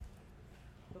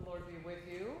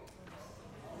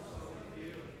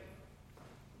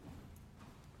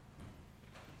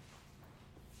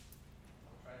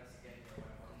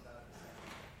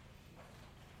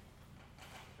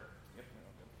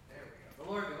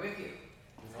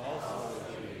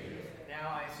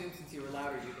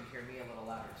you can hear me a little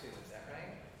louder too. Is that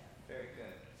right? Very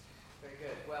good. Very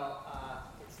good. Well,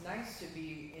 it's nice to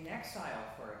be in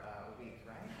exile for a week,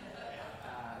 right?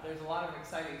 There's a lot of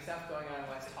exciting stuff going on in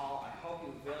West Hall. I hope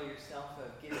you avail yourself of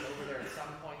getting over there at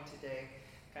some point today,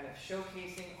 kind of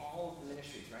showcasing all of the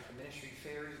ministries, right? The ministry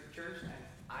fairs of the church. And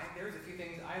there's a few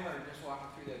things I learned just walking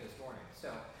through there this morning.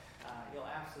 So you'll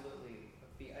absolutely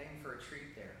be in for a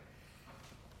treat there.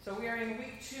 So we are in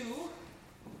week 2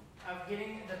 of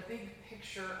getting the big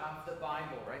picture of the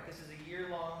Bible, right? This is a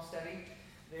year-long study.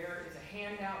 There is a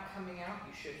handout coming out.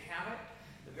 You should have it.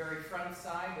 The very front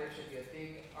side, there should be a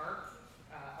big arc.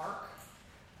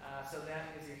 So that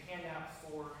is your handout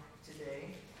for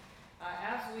today.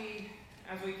 As we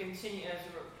continue, as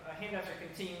handouts are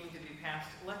continuing to be passed,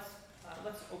 let's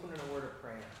open in a word of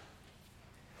prayer.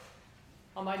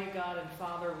 Almighty God and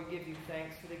Father, we give you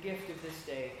thanks for the gift of this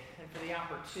day and for the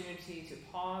opportunity to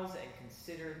pause and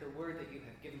consider the word that you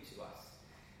have given to us.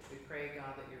 We pray,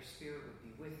 God, that your Spirit would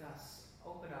be with us,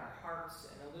 open our hearts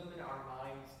and illumine our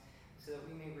minds so that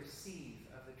we may receive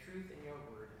of the truth in your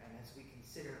word. And as we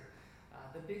consider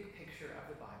the big picture of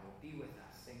the Bible, be with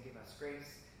us and give us grace,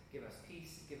 give us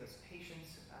peace, give us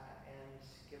patience, and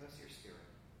give us your Spirit.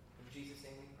 In Jesus'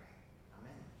 name we pray.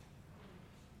 Amen.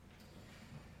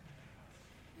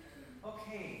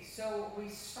 Okay, so we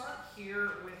start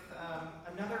here with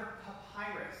another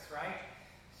papyrus, right?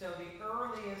 So the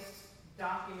earliest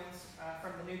documents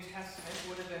from the New Testament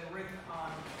would have been written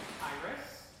on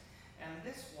papyrus. And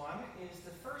this one is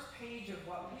the first page of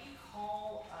what we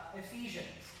call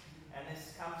Ephesians. And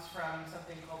this comes from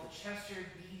something called the Chester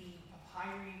Beatty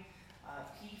Papyri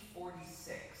P46.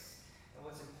 And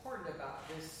what's important about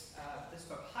this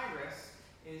papyrus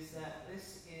is that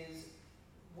this is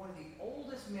one of the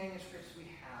oldest manuscripts we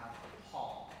have of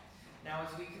Paul. Now,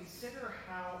 as we consider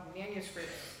how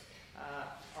manuscripts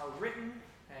are written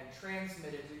and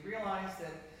transmitted, we realize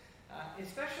that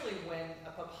especially when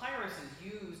a papyrus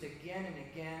is used again and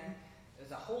again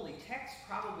as a holy text,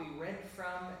 probably read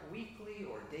from weekly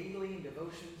or daily in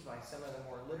devotions by some of the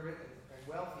more literate and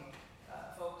wealthy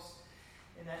folks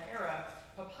in that era,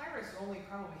 papyrus only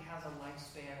probably has a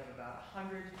lifespan of about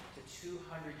 100 to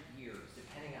 200 years,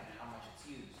 depending on how much it's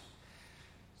used.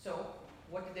 So,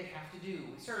 what did they have to do?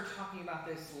 We started talking about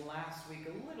this last week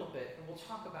a little bit, and we'll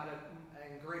talk about it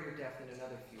in greater depth in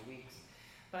another few weeks.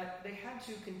 But they had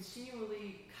to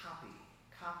continually copy,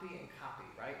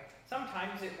 right?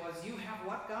 Sometimes it was, you have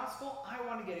what gospel? I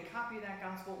want to get a copy of that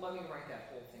gospel. Let me write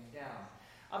that whole thing down.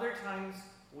 Other times,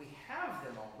 we have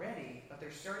them already, but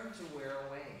they're starting to wear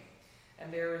away.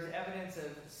 And there is evidence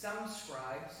of some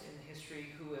scribes in history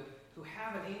who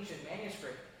have an ancient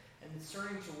manuscript, and it's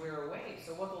starting to wear away.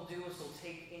 So what they'll do is they'll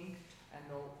take ink and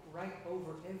they'll write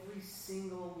over every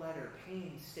single letter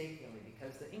painstakingly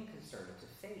because the ink has started to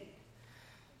fade.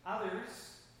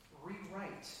 Others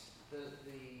rewrite the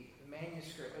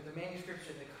manuscript, or the manuscripts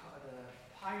of the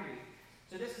papyri.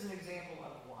 So this is an example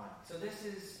of one. So this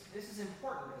is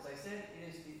important. As I said,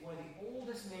 it is one of the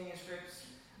oldest manuscripts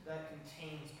that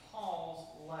contains Paul's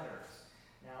letters.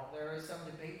 Now, there is some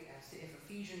debate as to if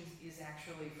Ephesians is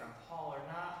actually from Paul or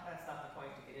not. That's not the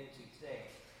point to get into today.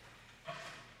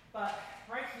 But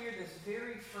right here, this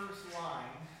very first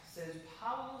line says,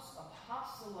 Paulus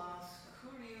apostolos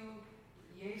kuriou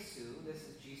Jesu, this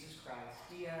is Jesus Christ,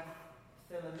 dia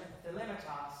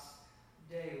thelematos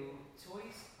deu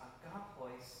tois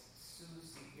agapois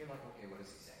susi. You're like, okay, what does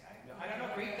he say? I don't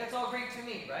know Greek. That's all Greek to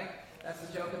me, right? That's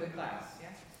the joke of the class, yeah?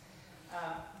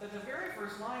 But the very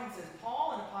first line says,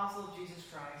 Paul, an apostle of Jesus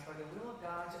Christ, by the will of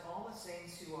God, to all the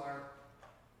saints who are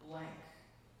blank.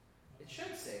 It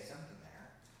should say something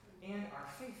there, and are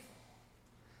faithful.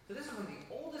 So this is one of the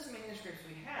oldest manuscripts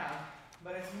we have,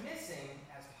 but it's missing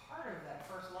as part of that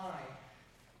first line,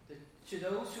 to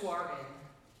those who are in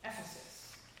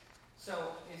Ephesus.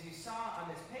 So, as you saw on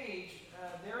this page,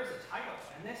 there is a title,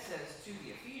 and this says to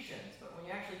the Ephesians, but when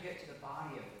you actually get to the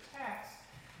body of the text,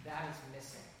 that is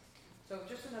missing. So,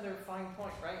 just another fine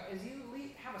point, right? As you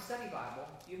have a study Bible,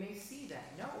 you may see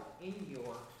that note in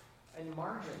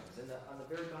margins, on the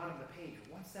very bottom of the page.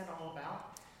 What's that all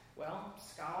about? Well,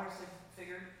 scholars have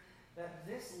figured that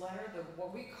this letter,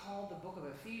 what we call the book of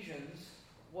Ephesians,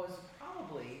 was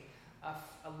probably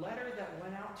a letter that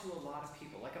went out to a lot of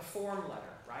people, like a form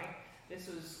letter, right? This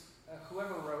was,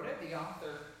 whoever wrote it, the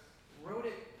author, wrote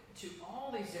it to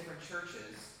all these different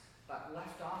churches, but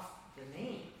left off the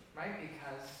name, right?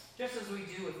 Because just as we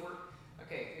do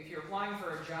if you're applying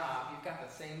for a job, you've got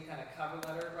the same kind of cover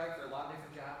letter, right, for a lot of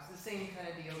different jobs. The same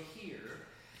kind of deal here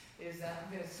is that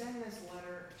I'm going to send this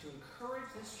letter to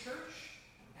encourage this church,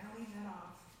 and I'll leave that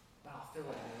off, but I'll fill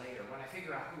it in later when I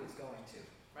figure out who it's going to,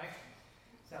 right?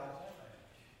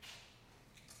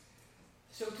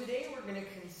 So today we're going to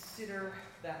consider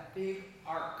that big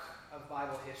arc of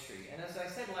Bible history. And as I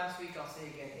said last week, I'll say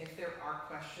again, if there are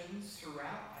questions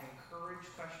throughout, I encourage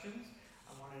questions.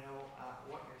 I want to know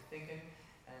what you're thinking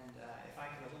and if I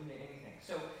can illuminate anything.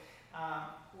 So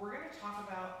we're going to talk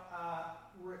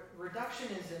about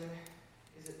reductionism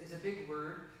is a big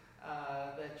word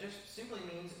that just simply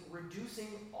means reducing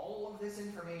all of this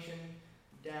information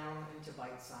down into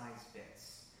bite-sized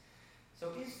bits. So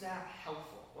is that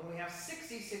helpful? When we have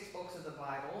 66 books of the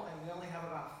Bible and we only have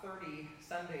about 30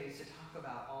 Sundays to talk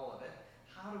about all of it,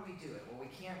 how do we do it? Well, we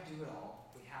can't do it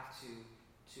all. We have to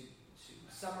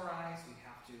summarize, we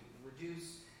have to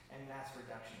reduce, and that's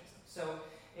reductionism. So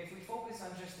if we focus on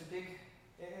just the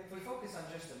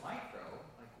micro,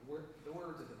 like the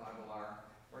words of the Bible are,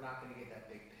 we're not going to get that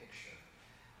big picture.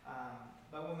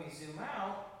 But when we zoom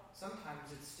out, sometimes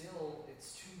it's too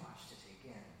much to take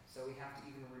in. So we have to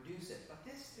even reduce it. But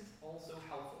this is also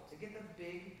helpful to get the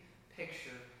big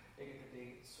picture, to get the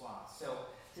big swath. So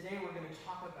today we're going to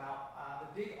talk about the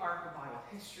big arc of Bible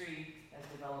history as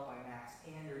developed by Max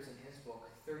Anders in his book,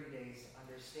 30 Days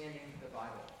Understanding the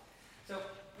Bible. So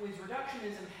was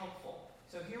reductionism helpful?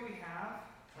 So here we have,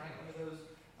 right, one of those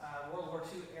World War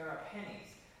II era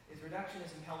pennies. Is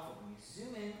reductionism helpful? When you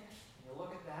zoom in and you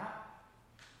look at that,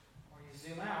 or you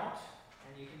zoom out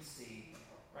and you can see,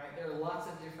 right, there are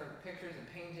lots of different pictures and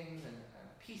paintings and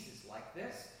pieces like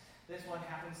this. This one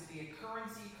happens to be a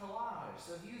currency collage.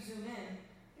 So if you zoom in,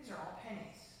 these are all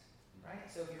pennies, right?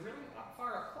 So if you're really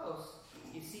far up close,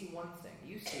 you see one thing.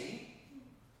 You see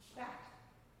that.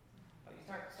 But you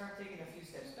start taking a few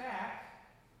steps back,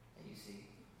 and you see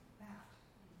that.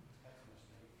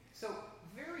 So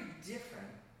very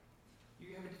different.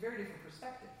 You have a very different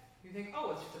perspective. You think,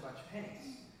 oh, it's just a bunch of pennies.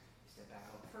 You step back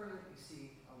a little further, you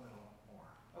see a little more.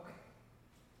 Okay.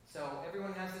 So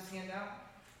everyone has this handout.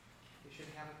 You should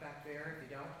have it back there if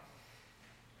you don't.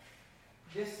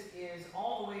 This is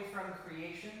all the way from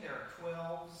creation. There are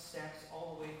 12 steps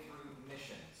all the way through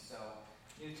missions. So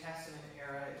New Testament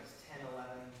era is 10,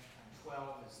 11, and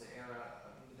 12 is the era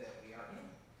that we are in.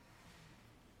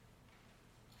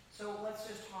 So let's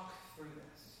just talk through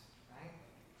this, right?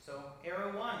 So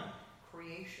era 1,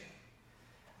 creation.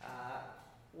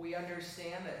 We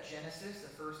understand that Genesis, the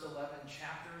first 11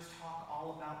 chapters, talk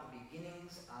all about the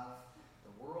beginnings of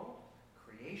the world,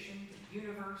 creation, the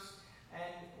universe,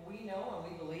 and we know and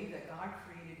we believe that God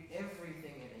created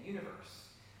everything in the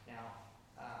universe. Now,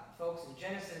 folks in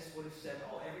Genesis would have said,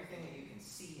 oh, everything that you can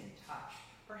see and touch,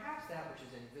 perhaps that which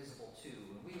is invisible too.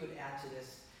 And we would add to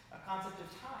this a concept of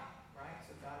time, right?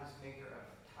 So God is maker of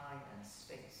time and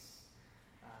space.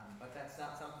 But that's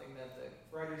not something that the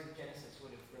writers of Genesis would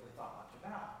have really thought much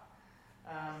about.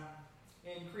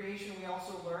 In creation, we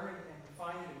also learn and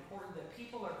find it important that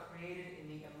people are created in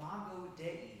the imago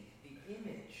Dei, the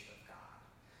image of God.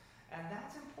 And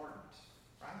that's important,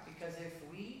 right? Because if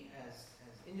we, as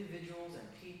individuals and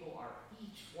people, are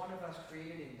each one of us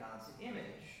created in God's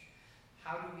image,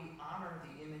 how do we honor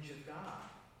the image of God,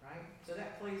 right? So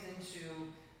that plays into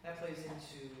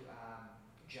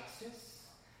justice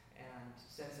and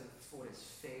sense of what is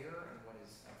fair and what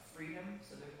is freedom.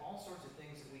 So there's all sorts of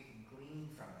things that we can glean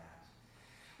from that.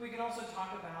 We can also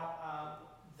talk about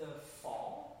the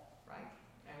fall, right?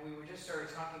 And we were just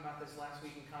started talking about this last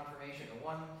week in confirmation.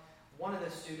 One of the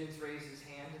students raised his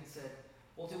hand and said,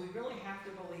 well, do we really have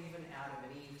to believe in Adam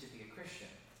and Eve to be a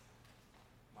Christian?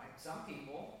 Right? Some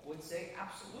people would say,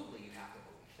 absolutely, you have to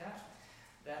believe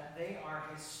that they are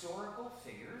historical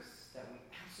figures that we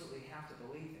absolutely have to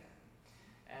believe in.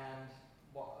 And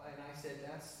I said,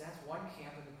 that's one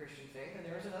camp in the Christian faith, and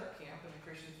there's another camp in the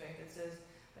Christian faith that says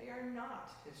they are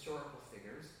not historical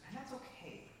figures, and that's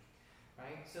okay,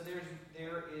 right? So there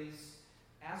is,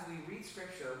 as we read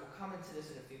Scripture, we'll come into this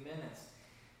in a few minutes.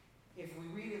 If we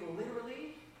read it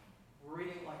literally, we're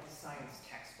reading like a science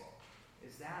textbook.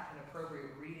 Is that an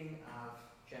appropriate reading of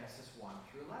Genesis 1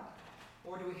 through 11?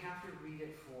 Or do we have to read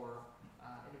it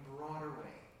in a broader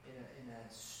way, in the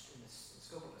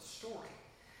scope of a story?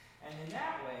 And in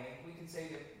that way, we can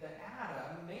say that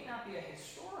Adam may not be a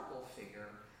historical figure,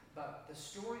 but the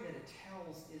story that it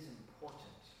tells is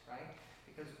important, right?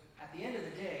 Because at the end of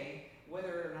the day,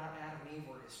 whether or not Adam and Eve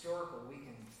were historical, we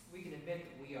can admit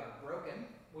that we are broken,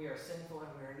 we are sinful,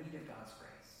 and we are in need of God's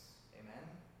grace. Amen?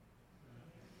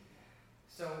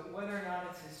 So whether or not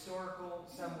it's historical,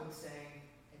 some would say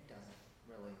it doesn't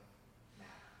really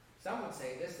matter. Some would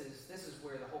say this is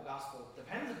where the whole gospel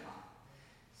depends upon.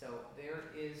 So there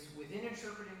is, within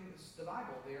interpreting the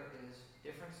Bible, there is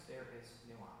difference, there is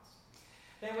nuance.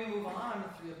 Then we move on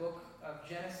through the book of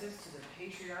Genesis to the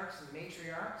patriarchs and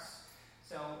matriarchs.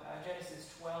 So Genesis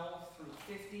 12 through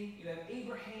 50, you have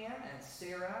Abraham and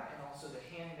Sarah, and also the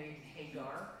handmaid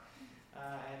Hagar.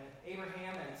 And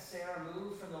Abraham and Sarah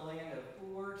moved from the land of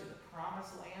Ur to the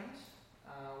promised land,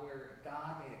 where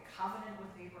God made a covenant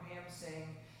with Abraham, saying,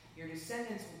 your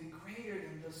descendants will be greater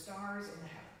than the stars in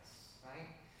the heavens,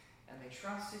 right? And they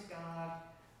trusted God,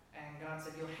 and God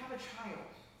said, you'll have a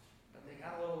child. But they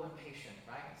got a little impatient,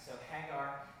 right? So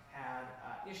Hagar had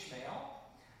Ishmael,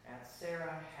 and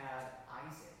Sarah had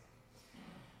Isaac.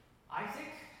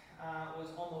 Isaac was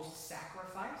almost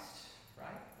sacrificed,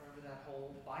 right? Remember that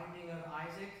whole binding of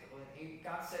Isaac? When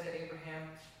God said to Abraham,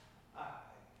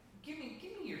 give me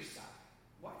your son.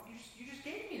 What? You just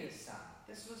gave me this son.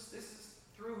 This is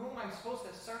through whom I'm supposed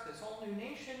to start this whole new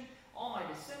nation, all my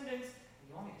descendants, and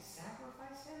you want me to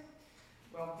sacrifice him?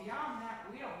 Well, beyond that,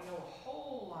 we don't know a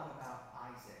whole lot about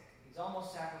Isaac. He's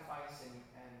almost sacrificed, and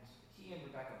he and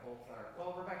Rebekah both are,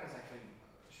 well, Rebekah's actually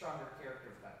a stronger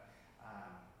character, but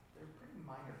they're pretty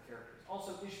minor characters.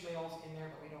 Also, Ishmael's in there,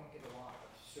 but we don't get a lot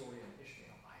of story of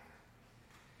Ishmael either.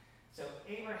 So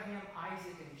Abraham,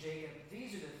 Isaac, and Jacob,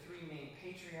 these are the three main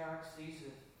patriarchs. These are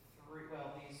the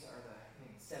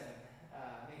seven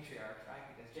matriarchs, right?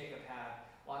 Because Jacob had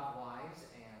a lot of wives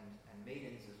and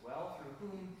maidens as well, through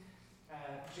whom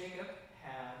Jacob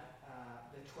had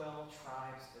the 12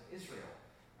 tribes of Israel,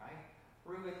 right?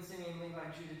 Reuben, Simeon, Levi,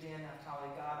 Judah, Dan, Naphtali,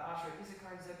 Gad, Asher,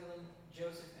 Issachar, Zebulun,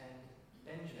 Joseph, and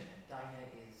Benjamin. And Dinah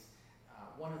is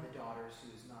one of the daughters who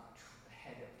is not the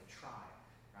head of the tribe,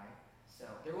 right? So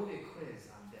there will be a quiz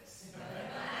on this.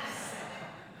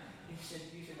 You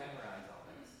should memorize all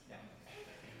this. Yeah.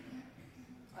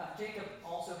 Jacob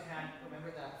also had, remember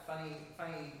that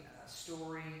funny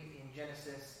story in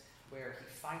Genesis where he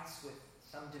fights with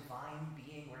some divine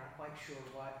being. We're not quite sure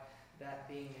what that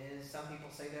being is. Some people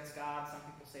say that's God. Some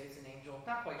people say it's an angel.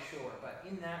 Not quite sure. But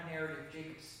in that narrative,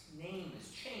 Jacob's name is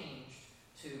changed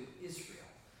to Israel.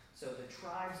 So the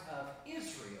tribes of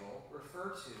Israel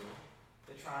refer to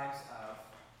the tribes of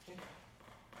Jacob.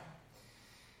 Right?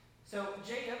 So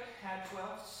Jacob had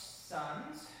 12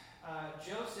 sons.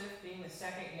 Joseph being the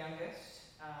second youngest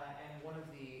and one of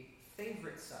the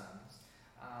favorite sons.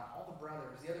 All the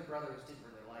other brothers didn't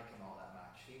really like him all that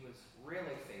much. He was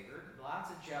really favored, lots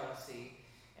of jealousy,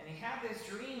 and he had this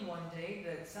dream one day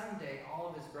that someday all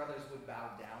of his brothers would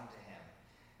bow down to him.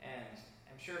 And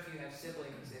I'm sure if you have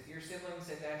siblings, if your siblings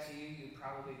said that to you, you'd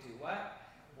probably do what?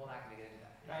 We're not going to get into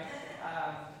that, right?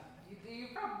 You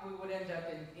probably would end up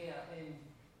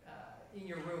in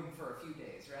your room for a few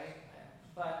days, right?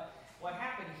 But what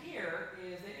happened here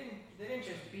is they didn't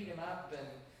just beat him up and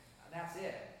that's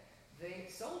it. They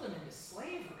sold him into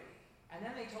slavery, and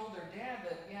then they told their dad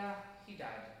that, yeah, he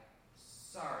died.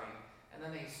 Sorry. And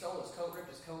then they stole his coat, ripped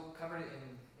his coat, covered it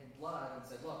in blood, and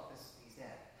said, look, he's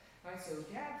dead. Right? So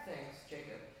dad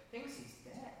Jacob thinks he's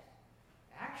dead.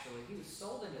 Actually, he was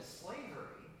sold into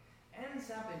slavery, ends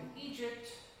up in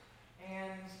Egypt,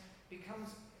 and becomes,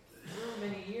 through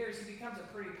many years, he becomes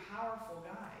a pretty powerful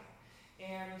guy.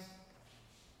 And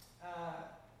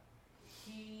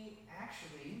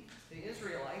the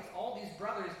Israelites, all these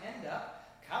brothers end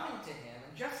up coming to him,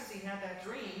 and just as he had that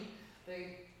dream,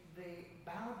 they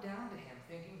bowed down to him,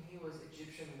 thinking he was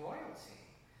Egyptian royalty.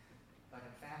 But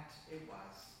in fact, it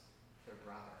was their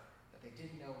brother that they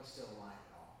didn't know was still alive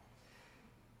at all.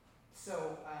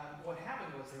 So what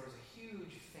happened was there was a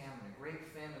huge famine, a great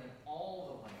famine in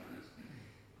all the land.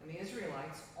 And the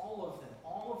Israelites, all of them,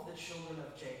 all of the children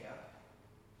of Jacob,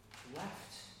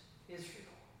 left Israel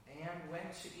and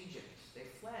went to Egypt. They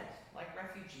fled like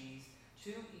refugees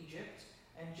to Egypt,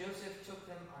 and Joseph took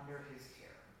them under his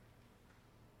care.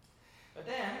 But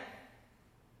then,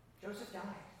 Joseph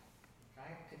died,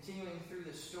 right? Continuing through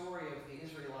the story of the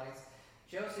Israelites,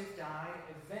 Joseph died.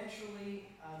 Eventually,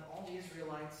 all the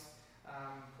Israelites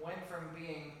went from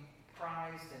being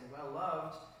prized and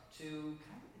well-loved to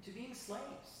being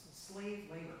slaves, slave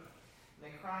labor. And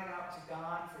they cried out to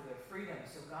God for their freedom.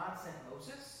 So God sent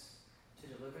Moses to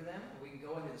deliver them. We can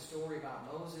go into the story about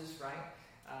Moses, right?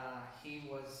 He's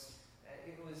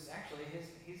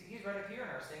right up here in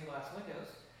our stained glass windows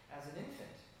as an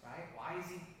infant, right? Why is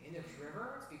he in this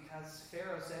river? It's because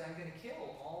Pharaoh said, I'm going to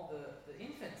kill all the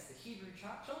infants, the Hebrew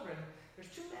children. There's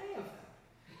too many of them.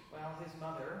 Well, his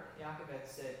mother, Jochebed,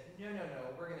 said, no,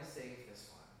 we're going to save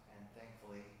this one. And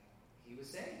thankfully, he was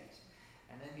saved,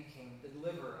 and then became the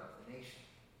deliverer of the nation.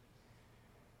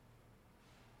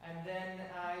 And then,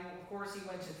 of course, he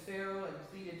went to Pharaoh and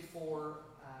pleaded for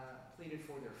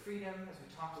their freedom. As we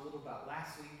talked a little about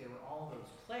last week, there were all those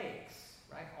plagues,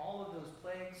 right? All of those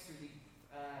plagues through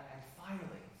and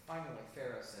finally,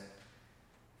 Pharaoh said,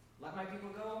 let my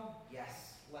people go?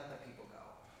 Yes, let the people go.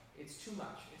 It's too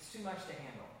much. It's too much to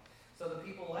handle. So the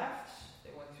people left.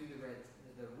 They went through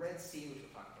the Red Sea, which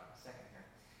we'll talk about in a second here.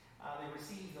 They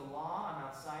received the law on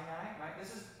Mount Sinai, right?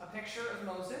 This is a picture of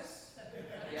Moses.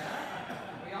 Yeah?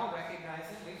 We all recognize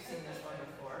it. We've seen this one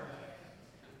before.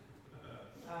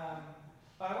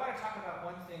 But I want to talk about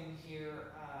one thing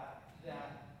here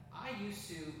that I used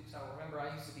to, so remember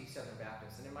I used to be Southern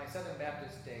Baptist, and in my Southern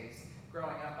Baptist days,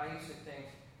 growing up, I used to think,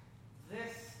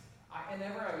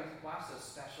 whenever I would watch those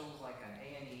specials like on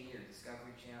A&E or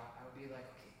Discovery Channel, I would be like,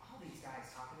 okay, all these guys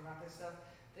talking about this stuff,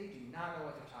 they do not know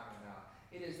what they're talking about.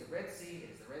 It is the Red Sea,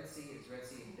 it is the Red Sea, it is the Red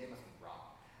Sea, and they must be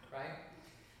wrong, right?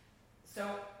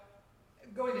 So,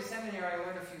 going to seminary, I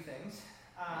learned a few things.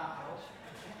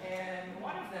 And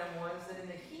one of them was that in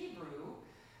the Hebrew,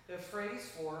 the phrase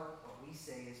for what we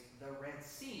say is the Red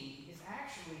Sea is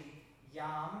actually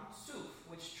Yam Suf,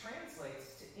 which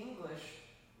translates to English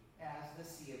as the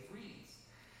Sea of Reeds.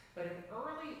 But an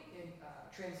early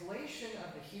translation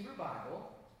of the Hebrew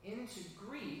Bible into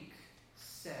Greek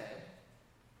said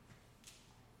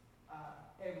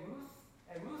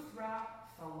Eruthra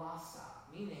Thalassa,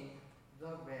 meaning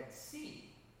the Red Sea.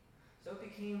 So it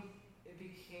became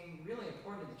really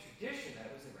important in the tradition that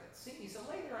it was the Red Sea. So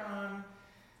later on,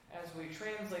 as we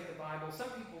translate the Bible, some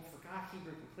people forgot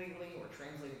Hebrew completely or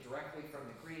translated directly from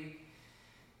the Greek.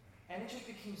 And it just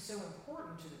became so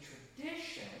important to the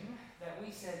tradition that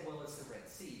we said, well, it's the Red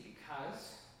Sea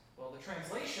because, well, the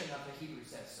translation of the Hebrew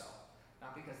says so.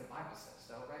 Not because the Bible says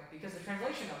so, right? Because the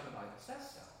translation of the Bible says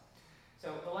so.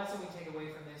 So the lesson we take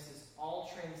away from this is all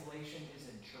translation is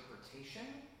interpretation.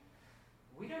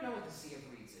 We don't know what the Sea of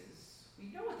Reeds is.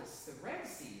 We know what the Red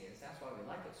Sea is. That's why we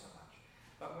like it so much.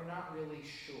 But we're not really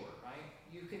sure, right?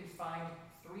 You can find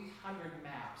 300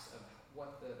 maps of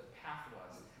what the path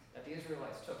was that the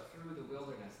Israelites took through the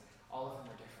wilderness. All of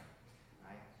them are different,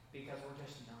 right? Because we're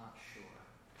just not sure.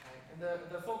 Right? And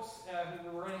the folks who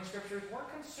were writing scriptures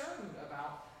weren't concerned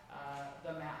about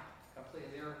the map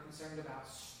completely. They were concerned about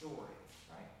story,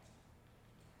 right?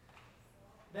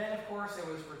 Then, of course, there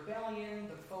was rebellion.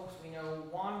 The folks we know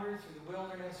wandered through the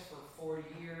wilderness for 40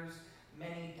 years,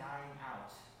 many dying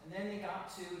out. And then they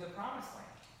got to the Promised Land.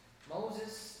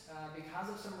 Moses, because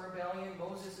of some rebellion,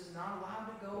 Moses is not allowed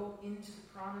to go into the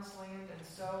Promised Land, and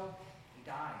so he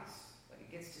dies. But he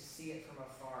gets to see it from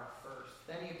afar first.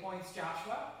 Then he appoints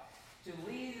Joshua to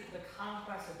lead the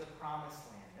conquest of the Promised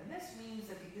Land. And this means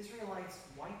that the Israelites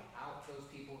wipe out those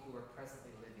people who are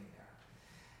presently living there.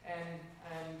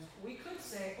 And we could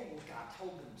say, oh, well, God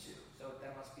told them to, so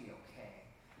that must be okay.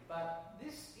 But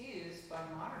this is, by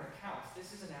modern accounts,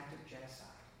 this is an act of genocide.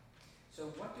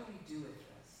 So what do we do with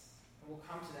this? And we'll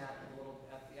come to that in a little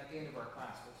at the end of our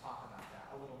class. We'll talk about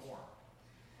that a little more.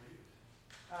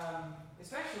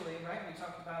 Especially, right, we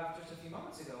talked about it just a few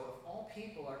moments ago, if all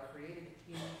people are created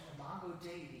in imago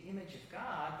Dei, the image of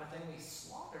God, but then we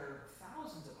slaughter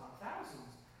thousands upon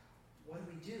thousands, what do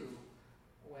we do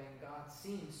when God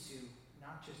seems to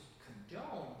not just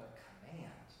condone, but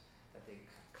command that they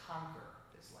conquer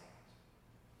this land?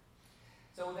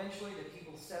 So eventually the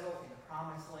people settle in the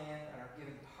Promised Land and are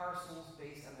given parcels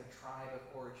based on their tribe of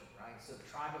origin, right? So the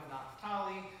tribe of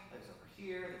Naphtali lives over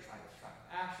here, the tribe of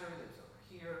Asher lives over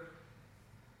here.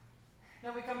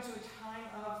 Now we come to a time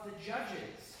of the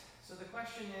judges. So the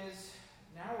question is,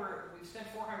 now we've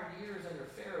spent 400 years under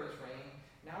Pharaoh's reign,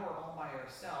 now we're all by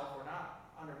ourselves, we're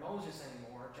not under Moses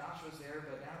anymore, Joshua's there,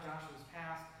 but now Joshua's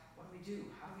passed. What do we do?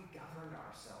 How do we govern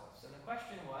ourselves? And the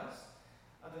question was,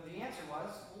 the answer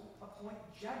was, we'll appoint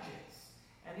judges.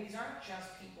 And these aren't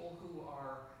just people who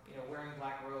are, wearing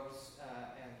black robes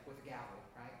and with a gavel,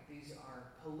 right? These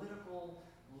are political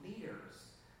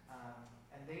leaders.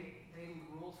 And they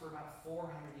ruled for about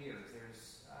 400 years.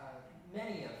 There's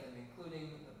many of them, including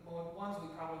the ones we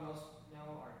probably most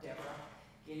know are Deborah,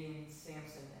 Gideon,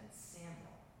 Samson, and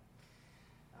Samuel.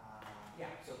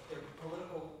 So they're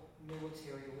political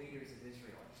military leaders of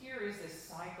Israel. Here is this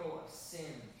cycle of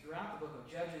sin. Throughout the book of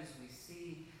Judges, we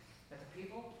see that the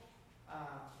people,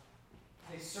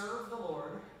 they serve the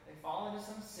Lord, they fall into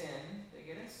some sin, they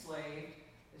get enslaved,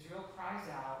 Israel cries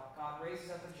out, God raises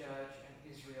up a judge, and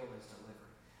Israel is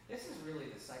delivered. This is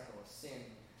really the cycle of sin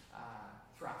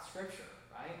throughout Scripture,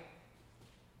 right?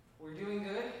 We're doing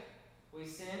good, we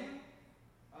sin,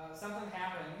 something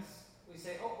happens, we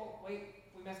say, oh, wait,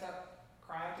 we messed up,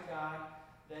 cry out to God,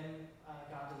 then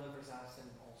God delivers us and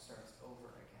it all starts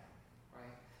over again,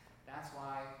 right? That's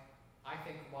why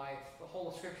the whole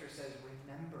of Scripture says,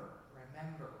 remember,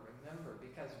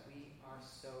 because we are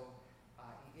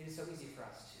it is so easy for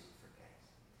us to forget.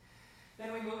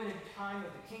 Then we move into time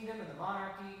of the kingdom and the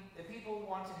monarchy. The people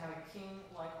want to have a king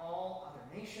like all other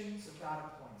nations, so God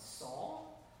appoints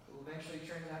Saul, who eventually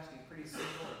turns out to be pretty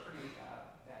simple, a pretty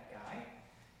bad guy.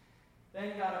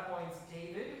 Then God appoints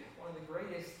David, one of the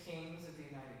greatest kings of the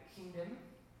United Kingdom,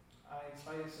 in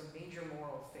spite of some major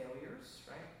moral failures,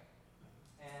 right?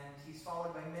 And he's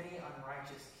followed by many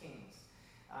unrighteous kings.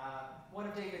 One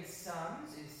of David's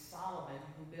sons is Solomon,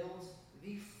 who builds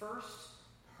the first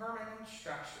permanent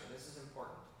structure. This is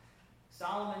important.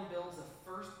 Solomon builds the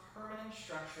first permanent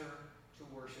structure to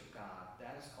worship God.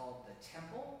 That is called the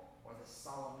temple, or the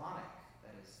Solomonic,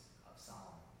 that is, of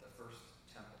Solomon, the first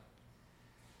temple.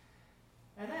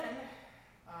 And then,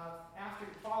 after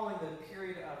following the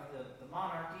period of the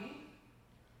monarchy,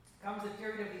 comes the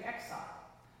period of the exile,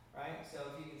 right? So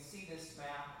if you can see this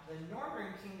map, the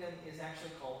northern kingdom is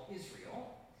actually called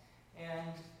Israel,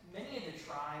 and many of the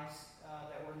tribes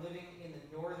that were living in the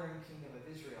northern kingdom of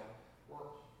Israel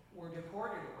were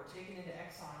deported or were taken into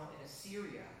exile in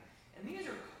Assyria. And these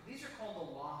are called the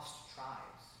lost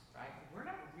tribes, right? We're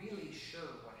not really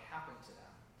sure what happened to them.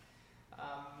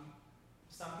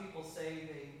 Some people say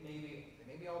they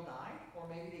maybe all died, or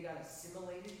maybe they got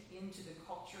assimilated into the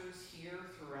cultures here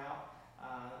throughout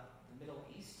the Middle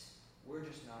East. We're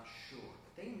just not sure.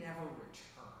 But they never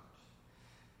returned.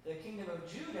 The kingdom of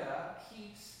Judah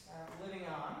keeps living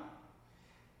on,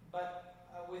 but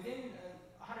within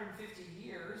 150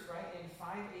 years, right, in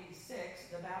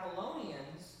 586, the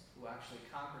Babylonians, who actually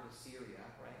conquered Assyria,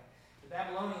 right, the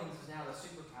Babylonians is now the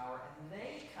superpower, and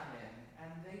they come in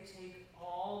and they take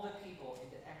all the people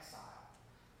into exile.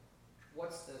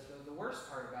 What's the worst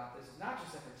part about this is not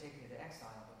just that they're taken into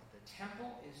exile, but that the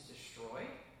temple is destroyed.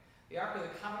 The Ark of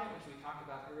the Covenant, which we talked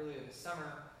about earlier this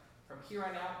summer, from here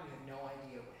on out, we have no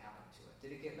idea what happened to it.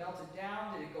 Did it get melted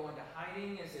down? Did it go into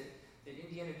hiding? Did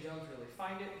Indiana Jones really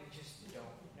find it? We just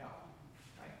don't know,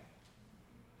 right?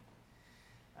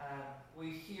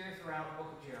 We hear throughout the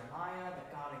book of Jeremiah that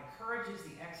God encourages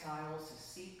the exiles to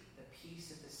seek the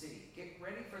peace of the city. Get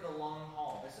ready for the long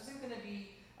haul. This isn't going to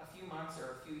be a few months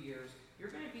or a few years.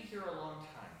 You're going to be here a long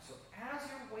time. So as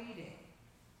you're waiting,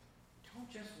 don't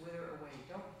just wither away.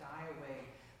 Don't die away,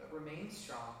 but remain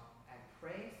strong and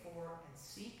pray for and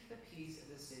seek the peace of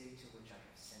the city to which I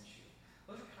have sent you.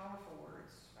 Those are powerful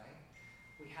words, right?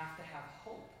 We have to have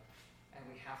hope, and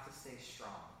we have to stay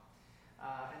strong.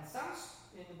 And some,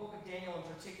 in the book of Daniel in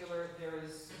particular, there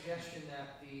is suggestion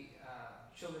that the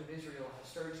children of Israel have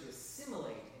started to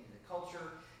assimilate into the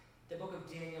culture. The book of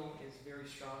Daniel is very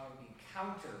strong in being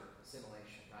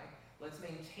counter-assimilation, right? Let's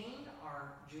maintain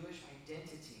our Jewish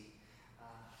identity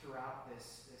throughout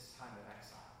this time of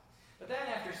exile. But then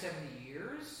after 70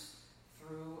 years,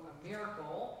 through a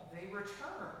miracle, they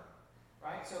return,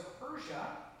 right? So Persia,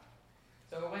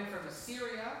 so it went from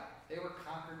Assyria, they were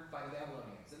conquered by the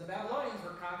Babylonians. And the Babylonians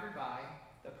were conquered by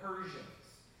the Persians.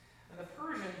 And the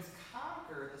Persians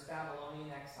conquered this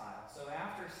Babylonian exile. So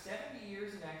after 70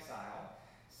 years in exile,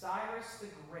 Cyrus the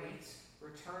Great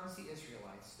returns the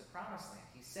Israelites to the Promised Land.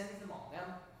 He sends them all.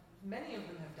 Now, many of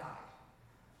them have died.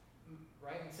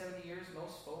 Right? In 70 years,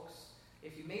 most folks,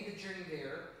 if you made the journey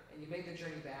there and you made the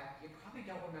journey back, you probably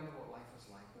don't remember what life was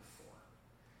like before.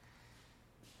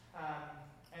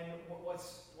 And what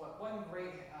one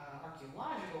great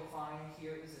archaeological find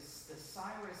here is the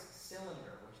Cyrus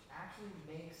cylinder, which actually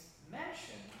makes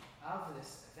mention of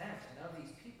this event and of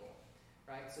these people.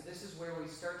 Right? So this is where we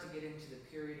start to get into the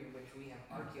period in which we have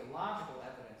archaeological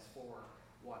evidence for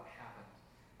what happened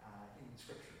in the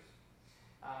Scriptures.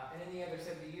 And in the other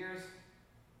 70 years,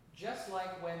 just like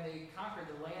when they conquered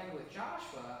the land with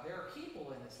Joshua, there are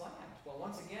people in this land. Well,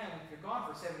 once again, if you're gone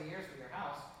for 70 years from your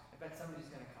house, I bet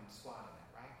somebody's going to come squat in it,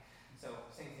 right? So,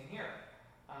 same thing here.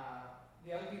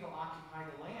 The other people occupied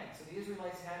the land. So the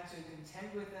Israelites had to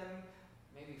contend with them,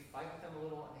 maybe fight with them a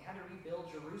little, and they had to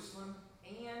rebuild Jerusalem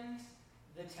and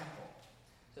the temple.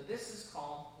 So this is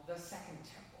called the Second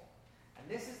Temple. And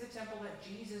this is the temple that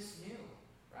Jesus knew,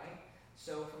 right?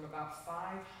 So from about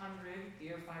 500, the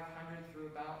year 500 through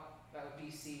about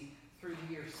BC, through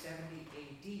the year 70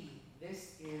 AD,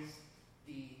 this is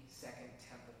the Second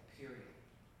Temple period.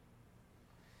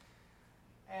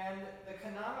 And the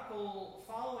canonical,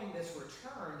 following this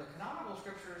return, the canonical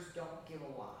scriptures don't give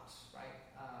a lot, right?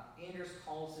 Anders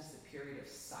calls this the period of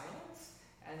silence,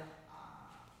 and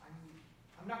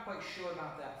I'm not quite sure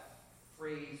about that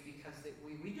phrase because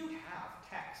we do have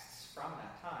texts from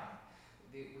that time.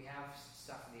 We have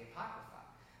stuff in the Apocrypha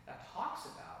that talks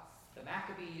about the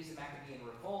Maccabees, the Maccabean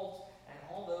revolt, and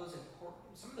all those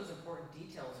some of those important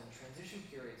details and transition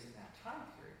periods in that time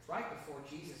period, right before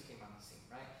Jesus came on the scene,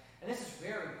 right? And this is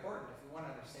very important if we want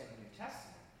to understand the New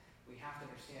Testament. We have to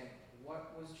understand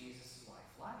what was Jesus'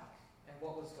 life like and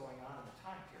what was going on in the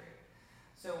time period.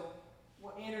 So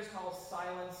what Anders calls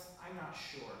silence, I'm not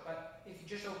sure. But if you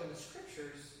just open the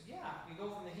scriptures, yeah, you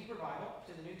go from the Hebrew Bible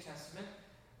to the New Testament,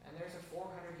 and there's a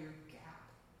 400-year gap.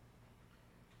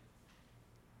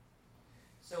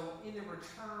 So in the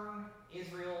return,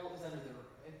 Israel is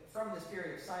from this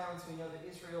period of silence, we know that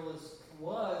Israel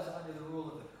was under the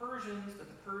rule of the Persians, but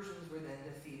the Persians were then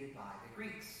defeated by the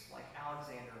Greeks, like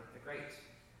Alexander the Great.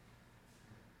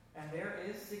 And there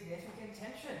is significant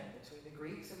tension between the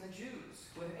Greeks and the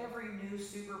Jews. With every new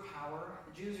superpower,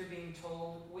 the Jews are being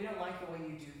told, we don't like the way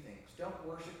you do things. Don't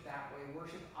worship that way.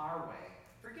 Worship our way.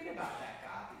 Forget about that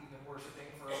God that you've been worshiping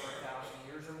for over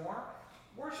 1,000 years or more.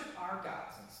 Worship our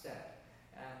gods instead.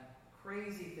 And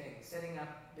crazy things, setting up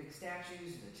big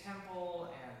statues in the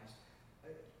temple,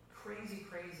 and crazy,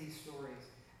 crazy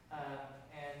stories.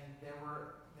 And there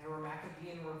were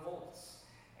Maccabean revolts.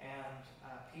 And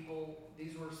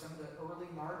these were some of the early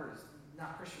martyrs,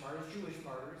 not Christian martyrs, Jewish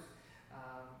martyrs.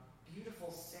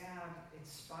 Beautiful, sad,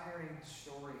 inspiring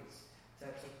stories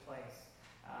that took place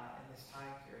in this time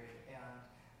period.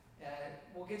 And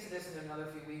we'll get to this in another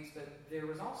few weeks, but there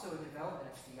was also a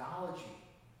development of theology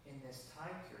in this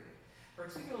time period,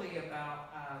 particularly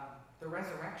about the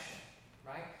resurrection,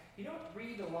 right? You don't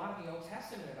read a lot of the Old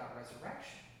Testament about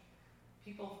resurrection.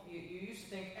 People, you used to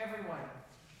think everyone,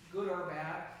 good or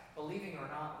bad, believing or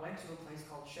not, went to a place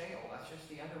called Sheol. That's just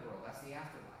the underworld. That's the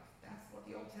afterlife. That's what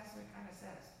the Old Testament kind of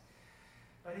says.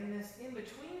 But in this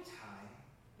in-between time,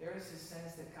 there is this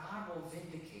sense that God will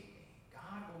vindicate me.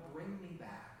 God will bring me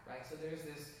back, right? So there's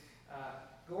this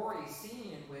gory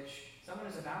scene in which someone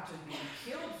is about to be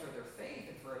killed for their faith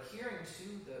and for adhering to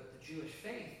the Jewish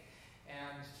faith.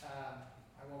 And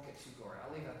I won't get too gory.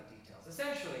 I'll leave out the details.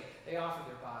 Essentially, they offer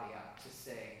their body up to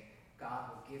say,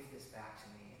 God will give this back to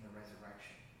me in the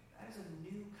resurrection. That is a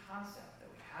new concept that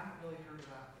we haven't really heard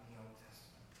about in the Old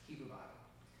Testament, Hebrew Bible.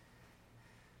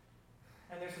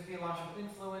 And there's some theological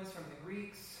influence from the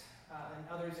Greeks and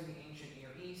others in the ancient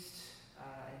Near East.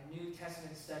 In New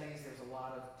Testament studies, there's a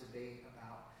lot of debate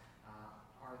about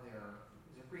is there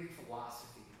Greek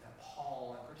philosophy that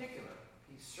Paul in particular,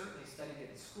 he certainly studied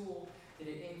it in school. Did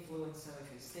it influence some of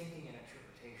his thinking and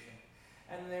interpretation?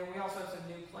 And then we also have some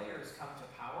new players come to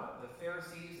power, the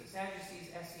Pharisees, the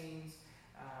Sadducees, Essenes,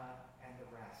 and the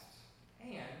rest.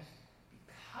 And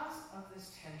because of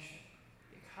this tension,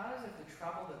 because of the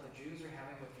trouble that the Jews are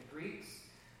having with the Greeks,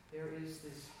 there is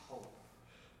this hope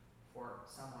for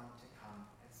someone to come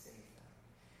and save them.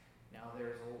 Now,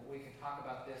 we can talk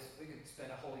about this, we could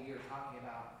spend a whole year talking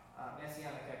about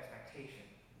messianic expectation.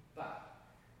 But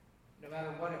no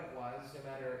matter what it was, no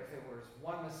matter if it was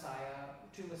one Messiah,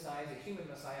 two Messiahs, a human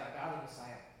Messiah, a godly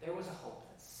Messiah, there was a hope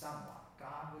that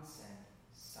God would send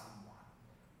someone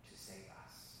to save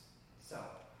us. So,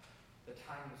 the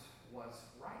time was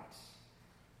right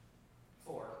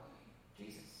for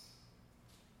Jesus.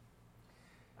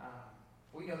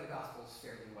 We know the Gospels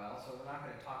fairly well, so we're not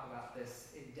going to talk about this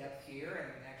in depth here.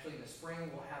 And actually, in the spring,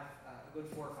 we'll have a good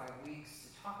 4 or 5 weeks to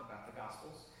talk about the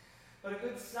Gospels. But a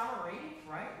good summary,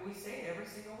 right? We say it every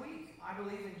single week. I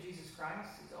believe in Jesus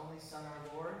Christ, his only Son, our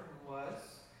Lord, who was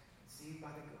conceived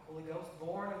by the Holy Ghost,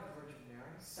 born of the Virgin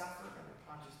Mary, suffered under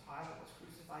Pontius Pilate, was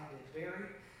crucified, dead,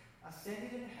 buried,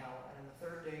 ascended into hell, and on the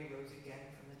third day rose again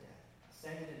from the dead.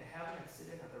 Ascended into heaven and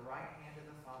sitteth at the right hand of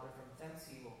the Father. From thence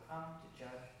he will come to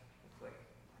judge the quick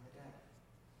and the dead.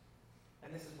 And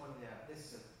this is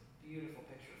this is a beautiful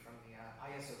picture from the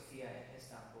Hagia Sophia in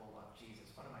Istanbul of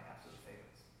Jesus, one of my absolute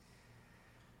favorites.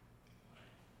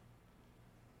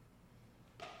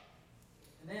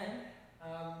 And then,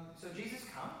 so Jesus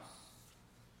comes,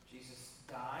 Jesus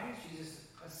dies,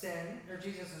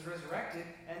 Jesus is resurrected,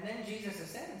 and then Jesus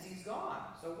ascends, he's gone.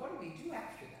 So what do we do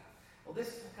after that? Well,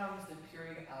 this becomes the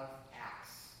period of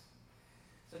Acts.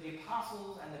 So the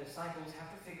apostles and the disciples have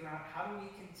to figure out, how do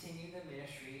we continue the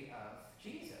ministry of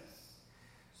Jesus?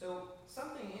 So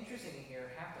something interesting here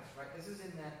happens, right? This is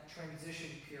in that transition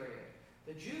period.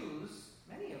 The Jews,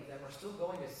 many of them are still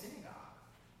going to synagogue,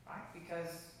 right? Because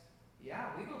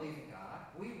yeah, we believe in God.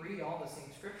 We read all the same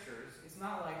scriptures. It's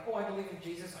not like, I believe in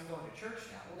Jesus, I'm going to church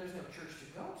now. Well, there's no church to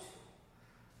go to.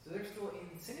 So they're still in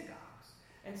synagogues.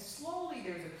 And slowly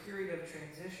there's a period of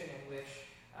transition in which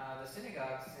the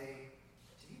synagogues say,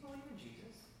 do you believe in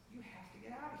Jesus? You have to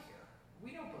get out of here.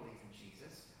 We don't believe in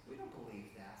Jesus. We don't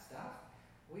believe that stuff.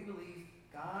 We believe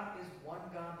God is one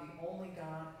God, the only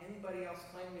God. Anybody else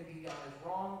claiming to be God is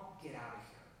wrong. Get out of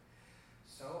here.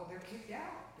 So they're kicked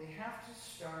out. They have to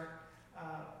start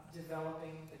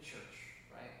developing the church,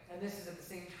 right? And this is at the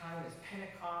same time as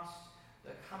Pentecost,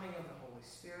 the coming of the Holy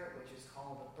Spirit, which is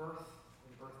called the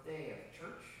birthday of the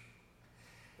church.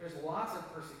 There's lots of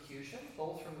persecution,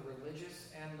 both from the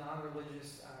religious and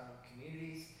non-religious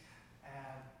communities.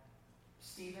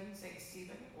 St.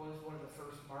 Stephen was one of the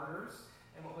first martyrs.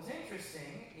 And what was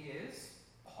interesting is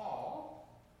Paul,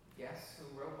 yes, who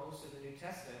wrote most of the New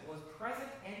Testament, was present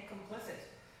and complicit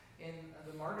in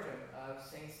the martyrdom of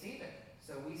St. Stephen.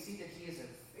 So we see that he is a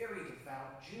very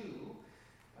devout Jew,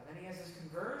 but then he has his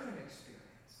conversion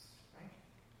experience, right?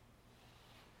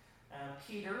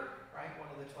 Peter, right,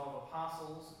 one of the 12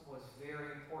 apostles, was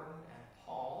very important, and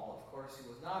Paul, of course, who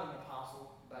was not an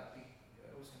apostle, but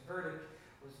was converted,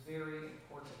 was very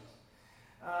important.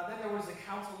 Then there was the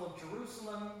Council of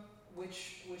Jerusalem,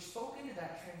 which spoke into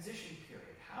that transition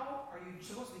period. How are you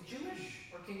supposed to be Jewish,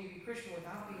 or can you be Christian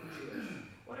without being Jewish?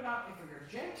 What about if you're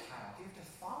a Gentile? Do you have to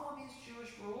follow these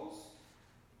Jewish rules?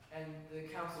 And the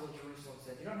Council of Jerusalem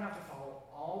said, you don't have to follow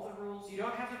all the rules. You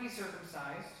don't have to be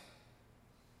circumcised.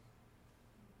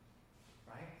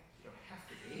 Right? You don't have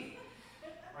to be.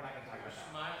 We're not going to talk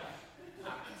about that.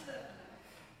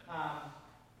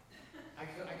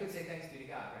 I could say thanks be to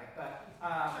God, right? But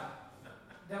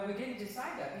that we didn't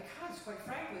decide that because, quite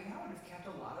frankly, that would have kept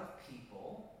a lot of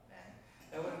people, men,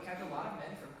 that would have kept a lot of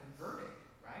men from converting,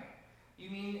 right?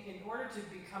 You mean in order to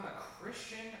become a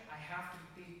Christian, I have to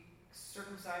be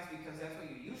circumcised because that's what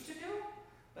you used to do?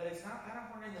 But it's not that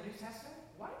important in the New Testament?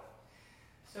 What?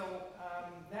 So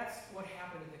that's what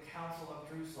happened at the Council of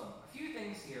Jerusalem. A few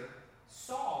things here.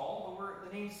 Saul,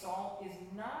 the name Saul, is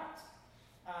not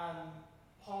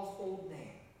Paul's old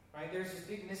name, right? There's this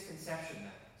big misconception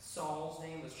that Saul's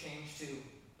name was changed to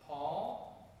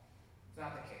Paul. It's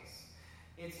not the case.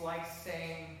 It's like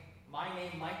saying, my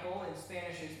name Michael in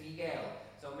Spanish is Miguel.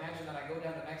 So imagine that I go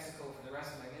down to Mexico for the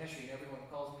rest of my ministry and everyone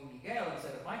calls me Miguel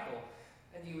instead of Michael.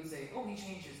 And you would say, oh, he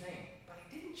changed his name. But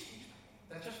he didn't change my name.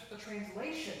 That's just the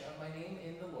translation of my name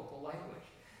in the local language.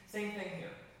 Same thing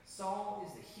here. Saul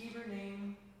is the Hebrew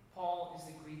name. Paul is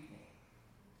the Greek name.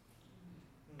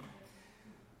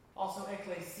 Also,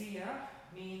 ecclesia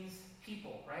means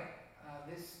people, right?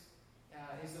 This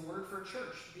is the word for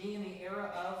church. Being in the era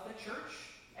of the church,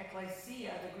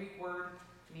 ecclesia, the Greek word,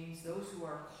 means those who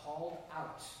are called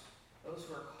out. Those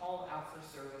who are called out for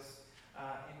service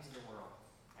into the world.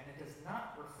 And it does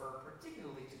not refer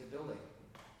particularly to the building.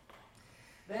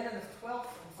 Then in the 12th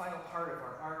and final part of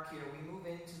our arc here, we move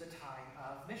into the time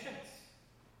of missions.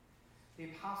 The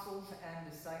apostles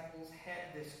and disciples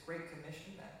had this great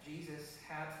commission that Jesus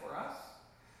had for us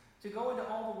to go into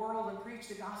all the world and preach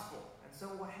the gospel. And so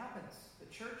what happens? The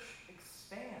church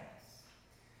expands.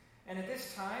 And at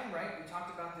this time, right, we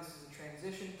talked about this as a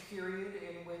transition period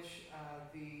in which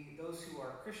those who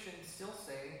are Christians still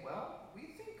say, well, we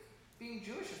think being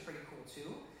Jewish is pretty cool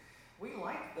too. We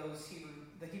like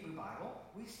the Hebrew Bible.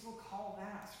 We still call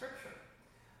that Scripture.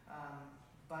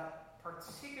 But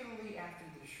particularly after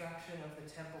the destruction of the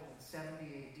temple in 70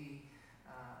 AD,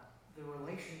 the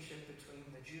relationship between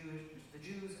the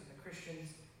Jews and the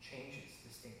Christians changes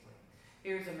distinctly.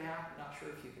 Here's a map. I'm not sure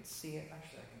if you can see it.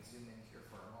 Actually, I can zoom in here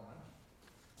for a moment.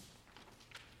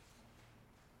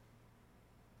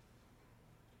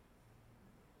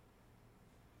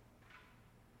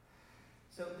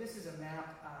 So this is a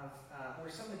map of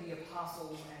where some of the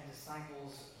apostles and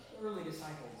disciples, early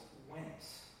disciples, went,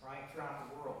 right, throughout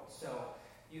the world. So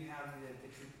you have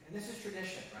and this is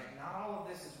tradition, right? Not all of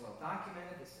this is well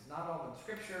documented. This is not all in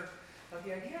Scripture. But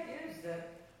the idea is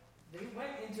that they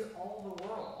went into all the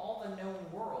world, all the known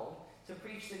world, to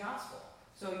preach the gospel.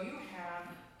 So you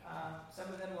have some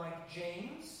of them like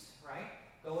James, right,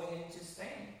 going into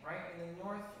Spain, right? In the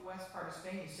northwest part of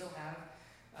Spain, you still have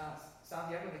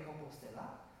Santiago de Compostela,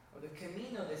 or the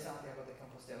Camino de Santiago de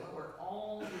Compostela, where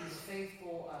all these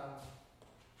faithful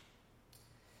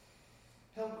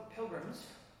pilgrims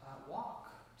walk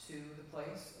to the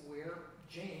place where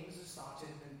James is thought to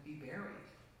be buried,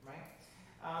 right?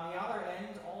 On the other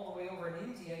end, all the way over in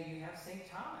India, you have St.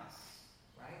 Thomas,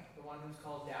 right? The one who's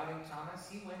called Doubting Thomas.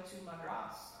 He went to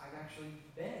Madras. I've actually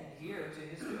been here to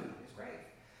his tomb, his grave.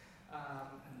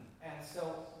 And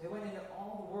so they went into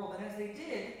all the world, and as they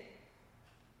did,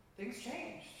 things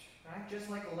changed, right? Just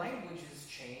like languages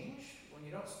change, when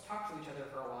you don't talk to each other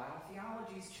for a while,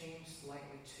 theologies change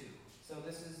slightly too. So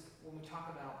this is when we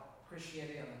talk about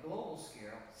Christianity on the global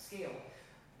scale,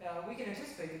 we can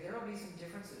anticipate that there will be some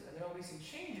differences and there will be some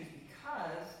changes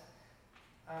because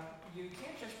you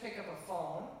can't just pick up a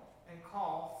phone and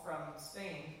call from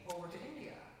Spain over to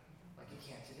India like you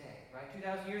can today, right?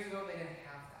 2,000 years ago, they didn't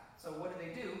have that. So what did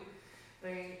they do?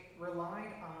 They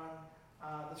relied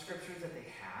on the scriptures that they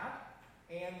had,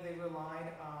 and they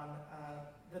relied on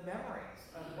the memories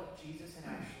of what Jesus had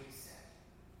actually said.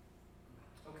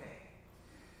 Okay.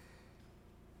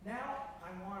 Now I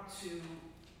want to,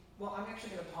 I'm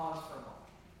actually going to pause for a moment.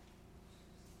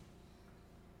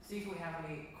 See if we have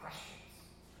any questions.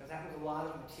 Because that was a lot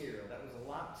of material. That was a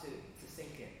lot to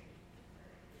sink in.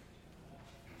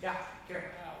 Yeah, Gary.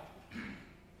 Now,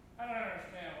 I don't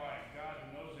understand why God,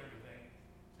 who knows everything,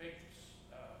 picked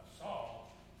Saul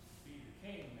to be the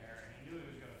king there, and he knew he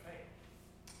was going to fail.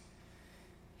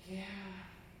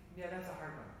 Yeah, that's a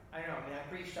hard one. I don't know. I mean, I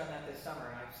preached on that this summer,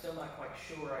 and I'm still not quite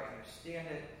sure I understand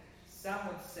it.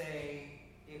 Some would say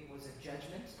it was a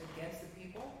judgment against the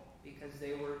people because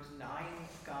they were denying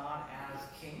God as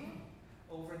king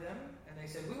over them. And they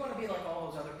said, we want to be like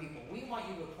all those other people. We want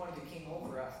you to appoint a king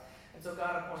over us. And so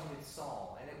God appointed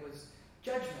Saul. And it was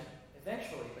judgment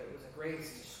eventually, but it was a grace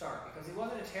to start because he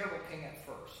wasn't a terrible king at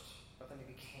first, but then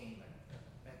he became a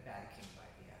bad king by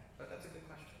the end. But that's a good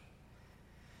question.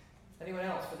 Anyone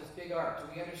else for this big arc? Do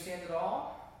we understand it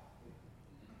all?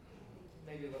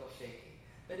 Maybe a little shaky.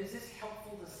 But is this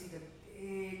helpful to see the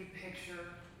big picture?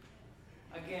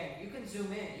 Again, you can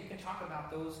zoom in. You can talk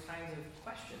about those kinds of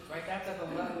questions, right? That's at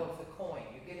the level of the coin.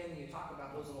 You get in and you talk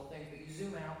about those little things, but you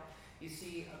zoom out, you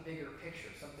see a bigger picture.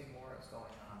 Something more is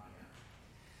going on here.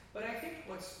 But I think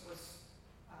what's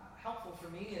helpful for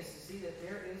me is to see that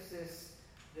there is this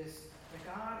that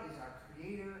God is our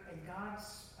creator and God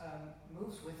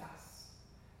moves with us,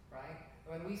 right?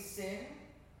 When we sin,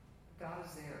 God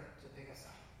is there to pick us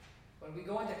up. When we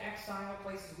go into exile,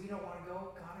 places we don't want to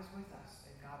go, God is with us.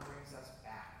 God brings us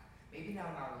back. Maybe not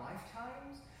in our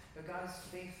lifetimes, but God is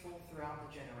faithful throughout the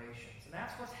generations. And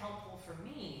that's what's helpful for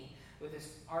me with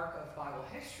this arc of Bible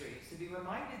history, is to be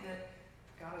reminded that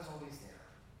God is always there.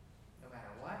 No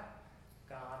matter what,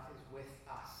 God is with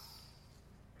us.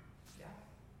 Yeah?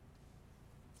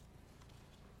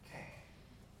 Okay.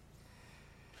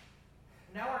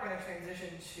 Now we're going to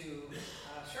transition to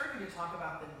starting to talk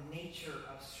about the nature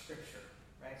of Scripture.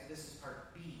 Right? So this is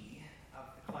part B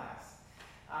of the class.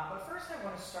 But first I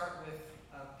want to start with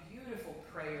a beautiful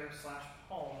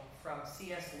prayer/poem from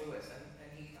C.S. Lewis. And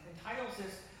he entitles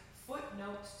this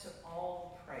Footnotes to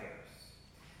All Prayers.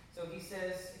 So he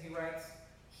writes,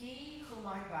 he whom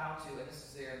I bow to, and this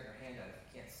is there in your handout if you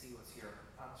can't see what's here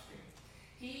on the screen.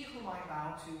 He whom I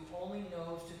bow to only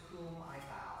knows to whom I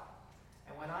bow.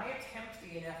 And when I attempt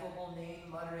the ineffable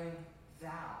name muttering,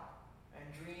 thou, and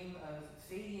dream of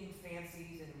fading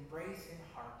fancies and embrace in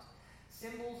heart,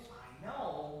 symbols I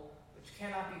know, which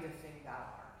cannot be the thing thou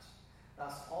art.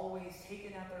 Thus always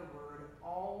taken at their word,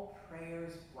 all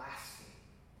prayers blaspheme,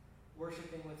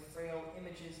 worshipping with frail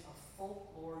images of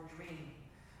folklore dream,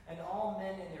 and all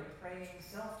men in their praying,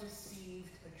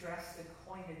 self-deceived, address the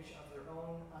coinage of their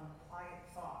own unquiet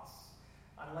thoughts,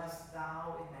 unless thou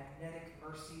in magnetic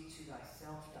mercy to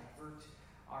thyself divert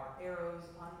our arrows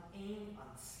unaimed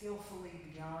unskillfully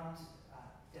beyond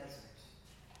desert.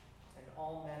 And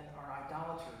all men are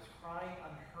idolaters, crying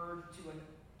unheard to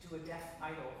a deaf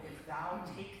idol, if thou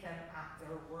take them at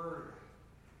their word.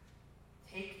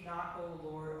 Take not, O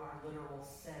Lord, our literal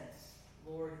sense.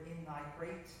 Lord, in thy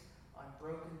great,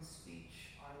 unbroken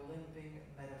speech, our living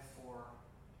metaphor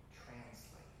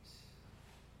translate.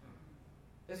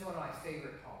 This is one of my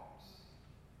favorite poems,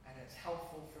 and it's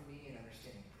helpful for me in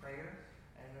understanding prayer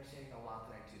and understanding a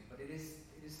lot that I do. But there's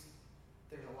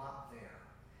a lot there.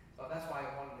 So that's why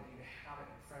I wanted you to have it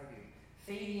in front of you.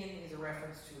 Phadian is a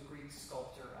reference to a Greek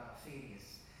sculptor,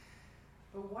 Phadius.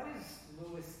 But what is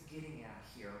Lewis getting at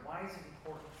here? Why is it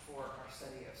important for our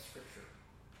study of Scripture?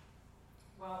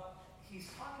 Well, he's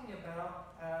talking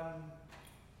about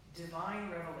divine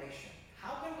revelation.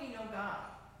 How can we know God?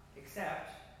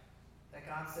 Except that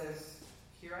God says,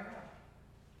 here I am.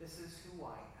 This is who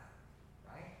I am.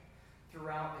 Right?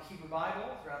 Throughout the Hebrew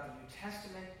Bible, throughout the New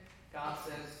Testament, God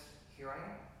says, here I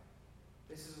am.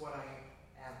 This is what I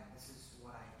am. This is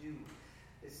what I do.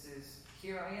 This is,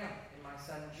 here I am in my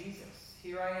Son Jesus.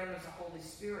 Here I am as the Holy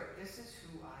Spirit. This is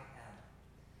who I am.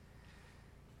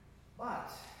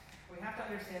 But we have to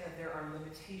understand that there are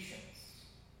limitations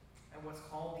and what's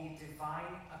called the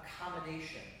divine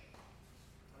accommodation.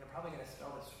 And I'm probably going to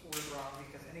spell this word wrong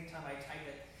because anytime I type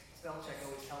it, spell check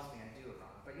always tells me I do it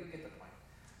wrong. But you get the point.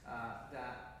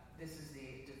 That this is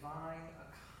the divine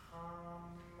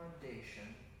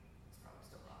accommodation. It's probably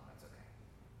still wrong. That's okay.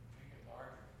 Make it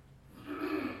larger.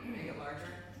 Make it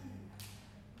larger?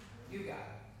 You got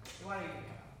it. You want to even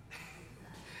come out.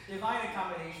 Divine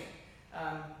accommodation.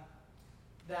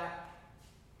 That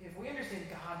if we understand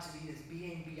God to be this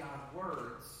being beyond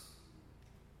words,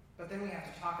 but then we have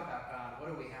to talk about God, what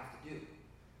do we have to do?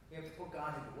 We have to put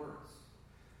God into words.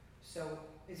 So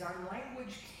is our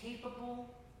language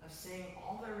capable of saying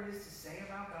all there is to say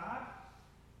about God?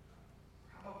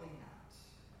 Probably not.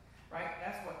 right?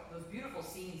 That's what those beautiful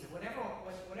scenes.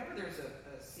 Whenever there's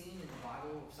a scene in the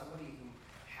Bible of somebody who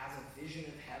has a vision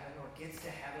of heaven or gets to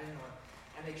heaven,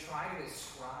 and they try to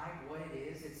describe what it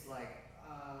is, it's like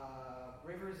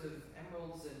rivers of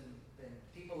emeralds and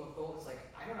people of gold. It's like,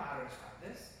 I don't know how to describe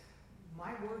this.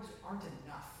 My words aren't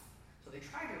enough. So they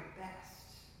try their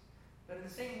best. But in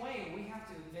the same way, we have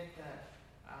to admit that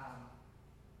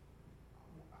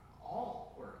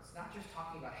all words, not just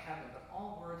talking about heaven, but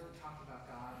all words when talking about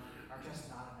God are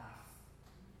just not enough.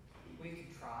 We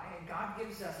can try, and God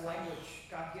gives us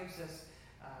language. God gives us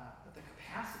the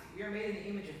capacity. We are made in the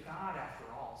image of God, after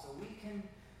all, so we can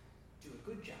do a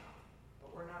good job,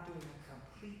 but we're not doing a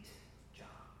complete job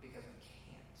because we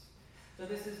can't. So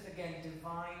this is, again,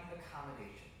 divine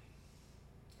accommodation.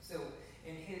 So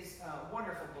in his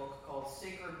wonderful book called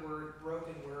Sacred Word,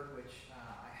 Broken Word, which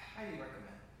I highly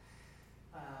recommend,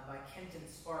 by Kenton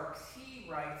Sparks, he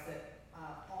writes that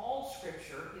all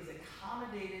Scripture is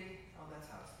accommodated, that's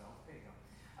how it's spelled, there you go,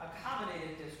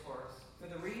 accommodated discourse, for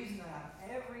the reason that on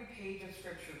every page of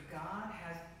Scripture, God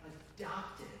has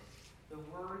adopted the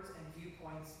words and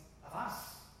viewpoints of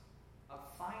us, of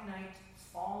finite,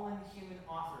 fallen human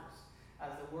authors,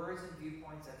 as the words and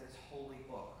viewpoints of this holy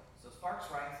book. So Sparks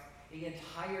writes, the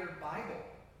entire Bible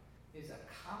is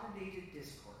accommodated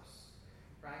discourse,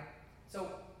 right? So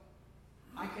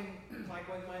I can, like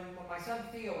when my son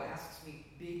Theo asks me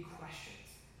big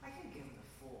questions, I can give him the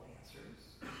full answers,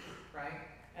 right?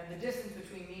 And the distance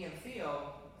between me and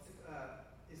Theo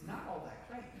is not all that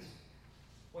great.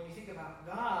 When you think about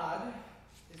God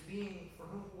as being for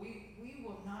whom we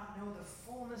will not know the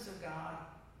fullness of God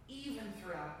even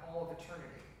throughout all of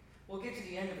eternity. We'll get to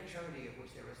the end of eternity, of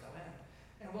which there is no end,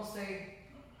 and we'll say,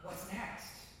 what's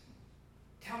next?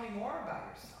 Tell me more about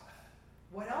yourself.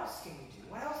 What else can you do?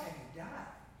 What else have you done?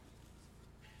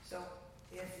 So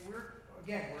if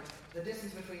the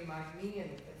distance between me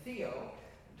and Theo,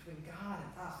 between God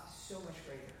and us, is so much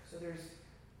greater. So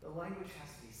the language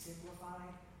has to be simplified.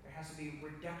 There has to be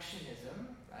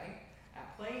reductionism, right,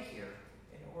 at play here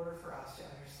in order for us to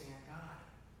understand God.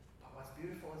 But what's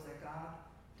beautiful is that God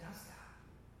does that.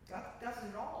 God does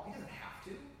it all. He doesn't have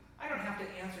to. I don't have to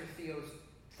answer Theo's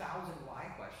 1,000 why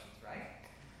questions, right?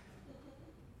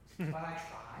 But I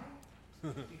try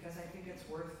because I think it's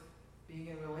worth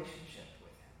being in relationship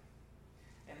with him.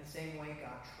 And the same way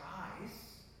God tries,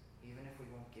 even if we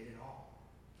won't get it all.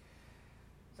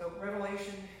 So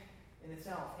revelation in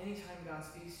itself, anytime God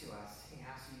speaks to us, he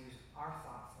has to use our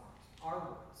thought forms, our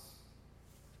words.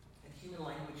 And human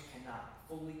language cannot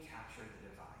fully capture the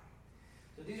divine.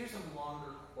 So these are some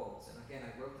longer quotes, and again,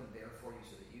 I wrote them there for you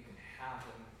so that you can have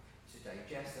them to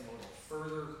digest them a little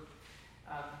further.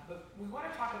 But we want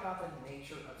to talk about the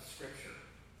nature of Scripture.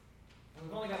 And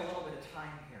we've only got a little bit of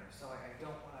time here, so I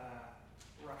don't want to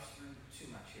rush through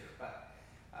too much here. But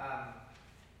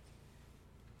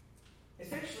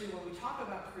essentially, when we talk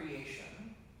about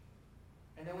creation,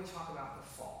 and then we talk about the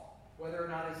fall, whether or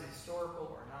not it's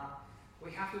historical or not,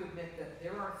 we have to admit that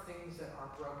there are things that are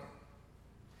broken.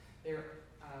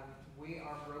 We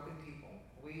are broken people.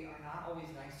 We are not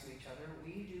always nice to each other.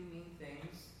 We do mean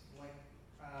things like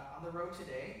on the road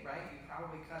today, right? You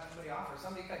probably cut somebody off, or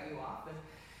somebody cut you off, and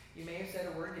you may have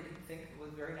said a word you didn't think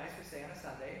was very nice to say on a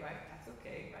Sunday, right? That's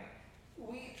okay, right?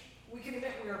 We can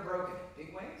admit we are broken in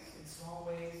big ways, in small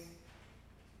ways,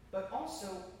 but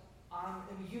also on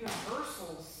a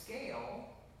universal scale,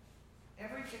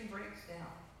 everything breaks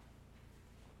down.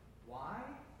 Why?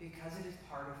 Because it is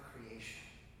part of creation.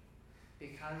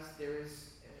 Because there is,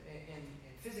 in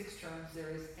physics terms, there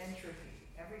is entropy.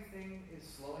 Everything is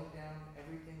slowing down.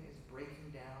 Everything is breaking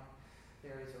down.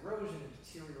 There is erosion and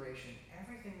deterioration.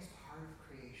 Everything is part of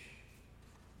creation.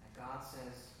 And God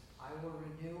says, I will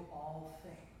renew all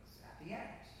things at the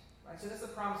end. Right? So that's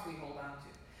the promise we hold on to.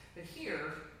 But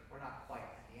here, we're not quite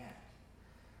at the end.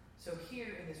 So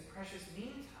here, in this precious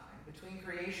meantime, between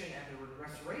creation and the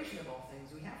restoration of all things,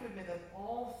 we have to admit that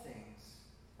all things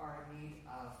are in need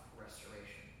of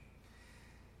restoration.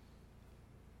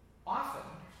 Often,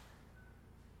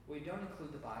 we don't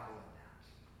include the Bible in that.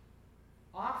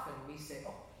 Often we say,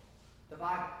 the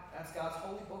Bible, that's God's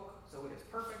holy book, so it is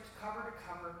perfect, cover to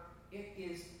cover. It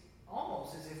is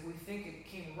almost as if we think it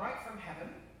came right from heaven,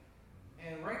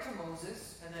 and right to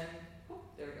Moses, and then, whoop,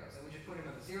 there it goes. And we just put it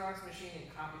in the Xerox machine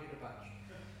and copied it a bunch.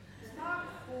 It's not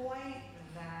quite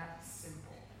that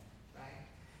simple, right?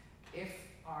 If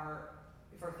our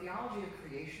theology of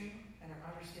creation and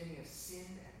our understanding of sin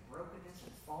and brokenness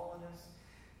and fallenness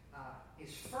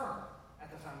is firm at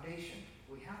the foundation,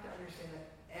 we have to understand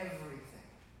that everything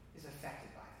is affected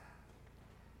by that.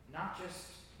 Not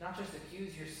just the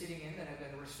pews you're sitting in that have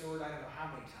been restored I don't know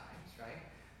how many times, right?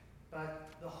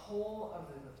 But the whole of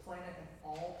the planet and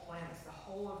all planets, the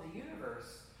whole of the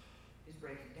universe is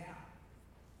breaking down.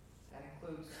 That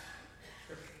includes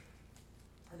Scripture.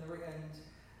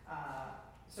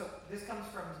 So this comes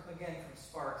from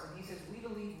Sparks, and he says, we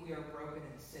believe we are broken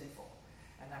and sinful,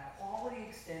 and that quality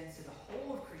extends to the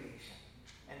whole of creation.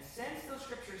 And since those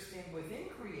Scriptures stand within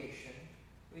creation,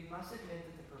 we must admit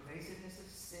that the pervasiveness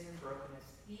of sin and brokenness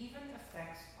even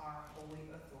affects our holy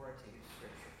authoritative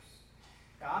Scriptures.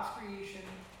 God's creation,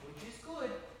 which is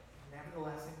good,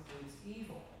 nevertheless includes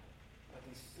evil. But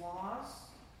these flaws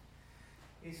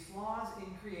in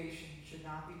creation should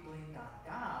not be blamed on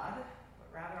God,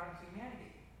 but rather on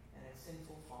humanity and its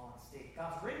sinful, fallen state.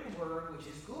 God's written word, which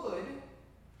is good,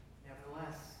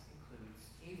 nevertheless includes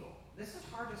evil. This is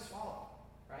hard to swallow,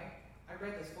 right? I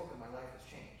read this book and my life was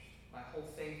changed. My whole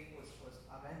faith was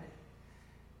upended.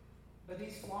 But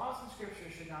these flaws in Scripture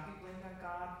should not be blamed on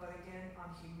God, but again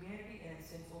on humanity and its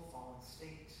sinful, fallen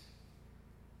state.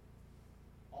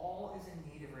 All is in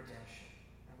need of redemption,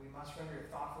 and we must render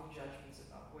thoughtful judgments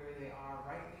about where they are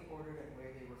rightly ordered and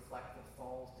where they reflect the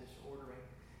fall's disordering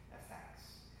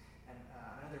effects. And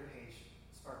another page,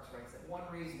 Sparks writes that one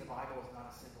reason the Bible is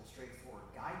not a simple, straightforward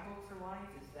guidebook for life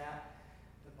is that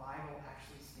the Bible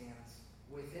actually stands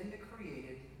within the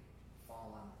created,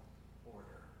 fallen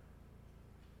order.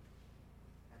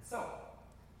 And so,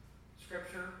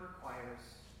 Scripture requires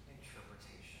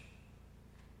interpretation.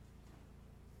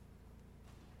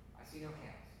 I see no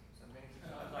hands, so I'm going to keep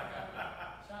going.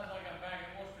 Sounds like I'm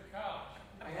back at Worcester College.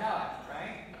 I know,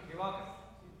 right? You're welcome.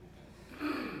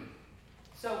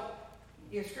 So,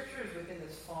 if Scripture is within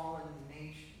this fallen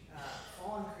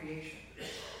creation,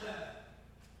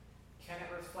 can it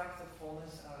reflect the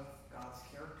fullness of God's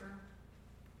character?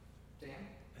 Dan?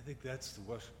 I think that's the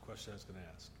question I was going to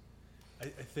ask.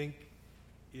 I think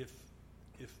if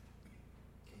Can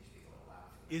you speak a little loud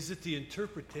for that? is it the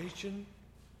interpretation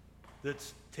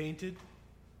that's tainted,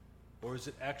 or is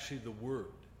it actually the word?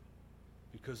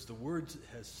 Because the word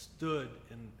has stood,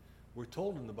 and we're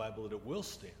told in the Bible that it will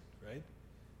stand, right?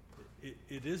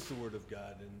 It is the word of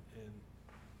God, and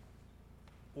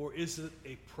or is it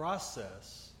a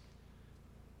process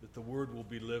that the word will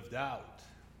be lived out?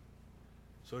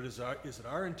 So is it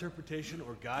our interpretation,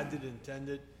 or God did intend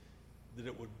it that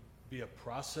it would be a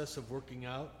process of working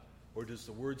out, or does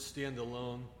the word stand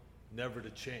alone, never to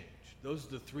change? Those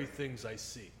are the three things I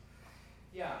see.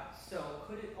 Yeah, so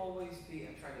could it always be,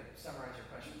 I'm trying to summarize your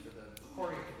question for the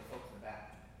recording for the folks in the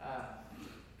back.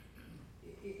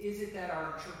 Is it that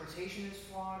our interpretation is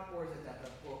flawed, or is it that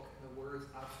the words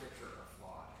of Scripture are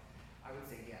flawed? I would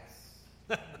say yes.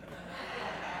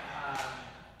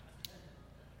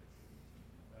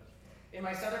 In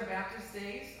my Southern Baptist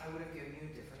days, I would have given you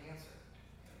a different answer.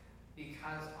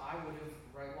 Because I would have,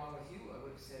 right along with you, I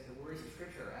would have said the words of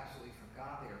Scripture are absolutely from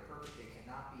God. They are perfect. They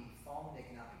cannot be fallen. They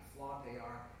cannot be flawed. They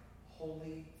are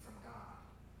wholly from God.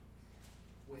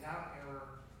 Without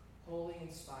error, wholly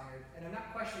inspired. And I'm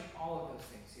not questioning all of those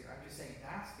things here. I'm just saying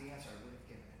that's the answer I would have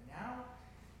given. And now,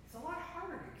 it's a lot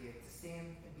harder to give, to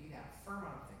stand and be that firm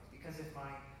on things. Because if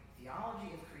my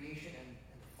theology of creation and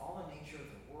the fallen nature of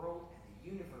the world and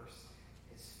the universe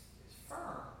is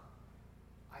firm,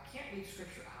 I can't leave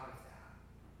Scripture out of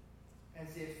that.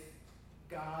 As if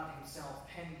God himself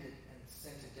penned it and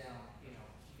sent it down,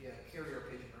 via carrier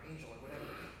pigeon or angel or whatever.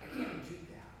 I can't do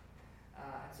that.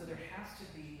 And so there has to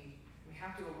be, we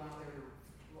have to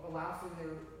allow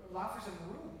for some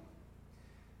room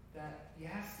that,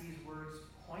 yes, these words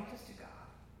point us to God.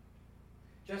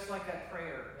 Just like that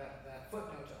prayer, that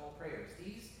footnote to all prayers.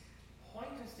 These point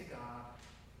us to God,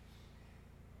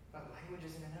 but language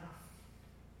isn't enough.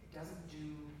 It doesn't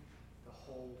do the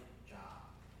whole job.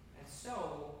 And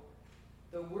so,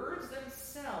 the words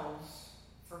themselves,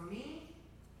 for me,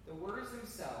 the words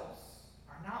themselves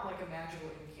are not like a magical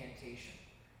incantation,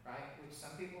 right? Which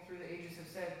some people through the ages have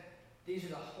said, these are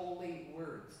the holy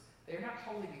words. They're not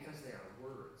holy because they are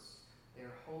words. They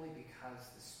are holy because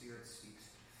the Spirit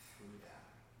speaks through them.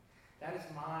 That is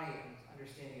my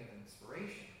understanding of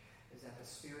inspiration, is that the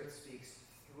Spirit speaks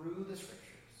through the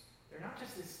Scriptures. They're not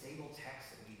just this stable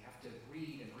text that we have to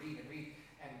read and read and read,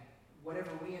 and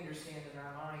whatever we understand in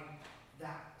our mind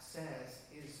that says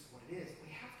is what it is.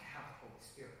 We have to have the Holy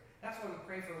Spirit. That's why we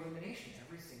pray for illumination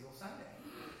every single Sunday.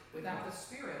 Without the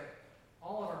Spirit,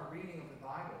 all of our reading of the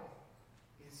Bible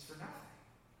is for nothing.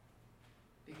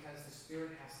 Because the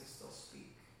Spirit has to still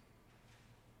speak.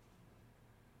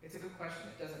 It's a good question.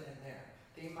 It doesn't end there.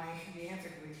 The answer,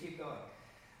 can we keep going?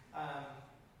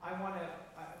 I want to,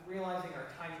 realizing our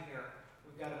time here,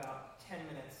 we've got about 10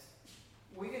 minutes.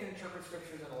 We can interpret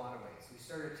Scriptures in a lot of ways. We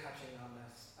started touching on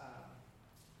this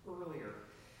earlier.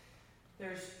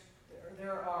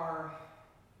 There are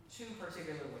two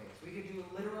particular ways. We could do a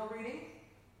literal reading.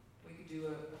 We could do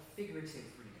a figurative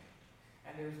reading.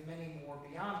 And there's many more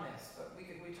beyond this. But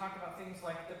we talk about things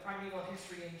like the primeval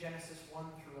history in Genesis 1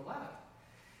 through 11.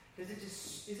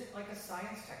 Is it like a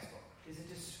science textbook? Does it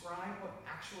describe what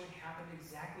actually happened,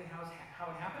 exactly how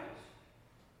it happened?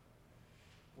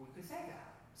 We could say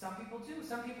that. Some people do.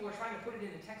 Some people are trying to put it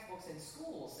into textbooks in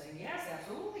schools, saying, yes,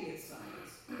 absolutely, it's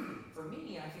science. For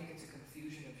me, I think it's a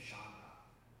confusion of genre.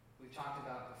 We've talked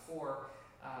about before,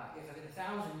 if in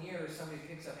 1,000 years somebody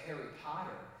picks up Harry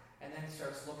Potter and then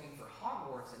starts looking for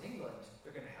Hogwarts in England,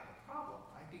 they're going to have a problem,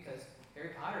 right? Because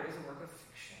Harry Potter is a work of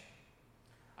fiction.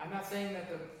 I'm not saying that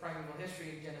the primeval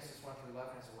history in Genesis 1 through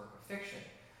 11 is a work of fiction,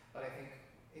 but I think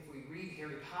if we read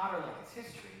Harry Potter like it's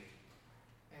history,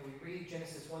 and we read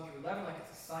Genesis 1 through 11 like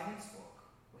it's a science book,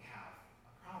 we have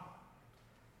a problem.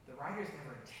 The writers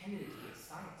never intended it to be a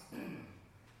science book.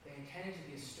 They intended it to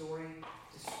be a story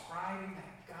describing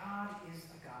that God is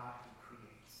a God who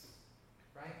creates.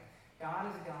 Right?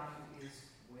 God is a God who is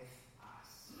with us.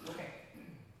 Okay.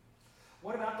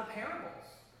 What about the parables?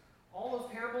 All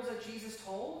those parables that Jesus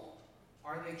told,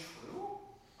 are they true?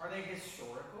 Are they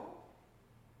historical?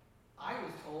 I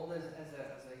was told as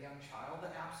a young child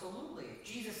that absolutely. If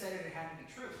Jesus said it, it had to be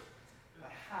true. But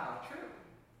how true?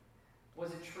 Was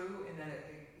it true in that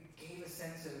it gave a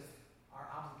sense of our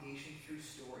obligation through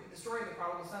story? The story of the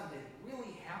prodigal son, did it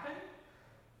really happen?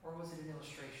 Or was it an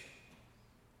illustration?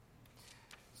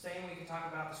 Same, we can talk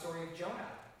about the story of Jonah.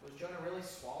 Was Jonah really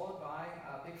swallowed by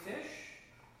a big fish?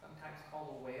 Sometimes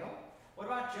called a whale. What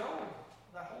about Job?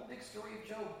 That whole big story of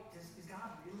Job. Is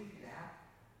God really that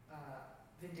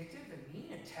vindictive and mean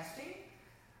and testing?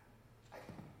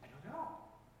 I don't know.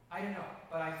 I don't know.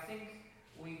 But I think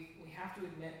we have to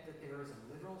admit that there is a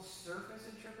literal surface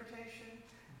interpretation,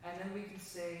 and then we can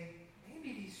say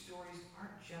maybe these stories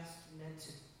aren't just meant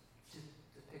to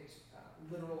depict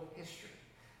literal history.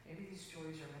 Maybe these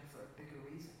stories are meant for a bigger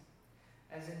reason.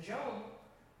 As in Job,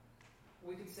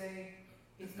 we could say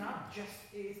it's not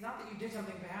that you did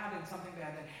something bad and something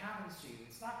bad then happens to you.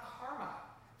 It's not karma.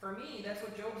 For me, that's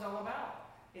what Job's all about.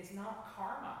 It's not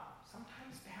karma.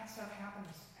 Sometimes bad stuff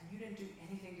happens and you didn't do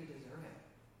anything to deserve it.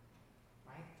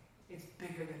 Right? It's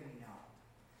bigger than we know.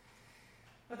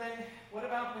 But then, what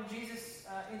about when Jesus,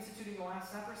 instituting the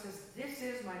Last Supper, says, this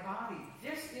is my body,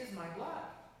 this is my blood?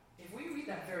 If we read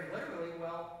that very literally,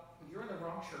 well, you're in the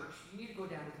wrong church. You need to go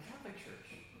down to the Catholic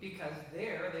Church. Because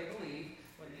there, they believe,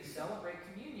 when you celebrate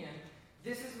communion,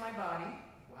 this is my body.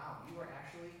 Wow, you are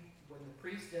actually, when the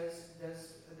priest does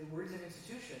the words of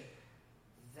institution,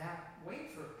 that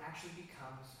wafer actually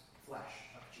becomes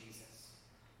flesh of Jesus.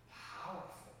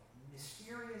 Powerful,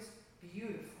 mysterious,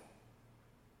 beautiful.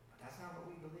 But that's not what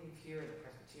we believe here in the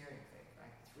Presbyterian faith,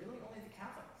 right? It's really only the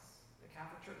Catholics, the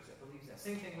Catholic Church that believes that.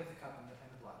 Same thing with the cup and the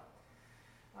blood.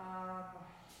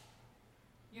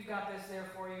 You've got this there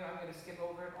for you. I'm going to skip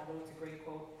over it, although it's a great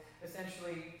quote.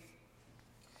 Essentially,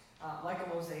 like a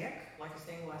mosaic, like a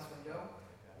stained glass window,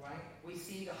 right? We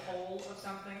see the whole of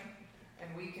something, and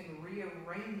we can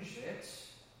rearrange it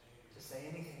to say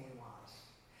anything we want.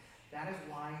 That is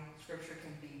why Scripture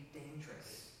can be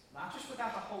dangerous. Not just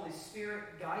without the Holy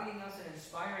Spirit guiding us and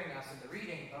inspiring us in the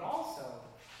reading, but also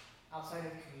outside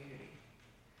of community.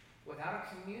 Without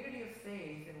a community of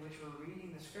faith in which we're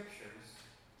reading the Scriptures,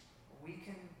 we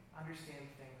can understand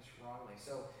things wrongly.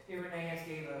 So Irenaeus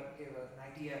gave an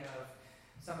idea of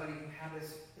somebody who had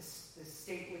this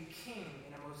stately king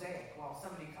in a mosaic. Well,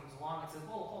 somebody comes along and says,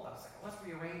 well, hold on a second, let's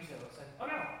rearrange those. And, oh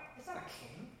no, it's not a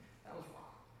king. That was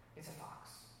wrong. It's a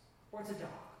fox. Or it's a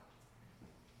dog.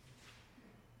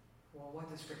 Well, what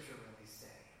does Scripture really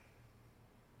say?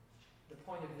 The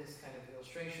point of this kind of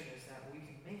illustration is that we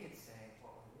can make it say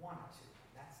what we want it to.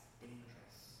 That's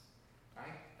dangerous.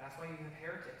 Right? That's why you have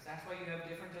heretics. That's why you have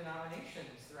different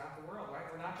denominations throughout the world, right?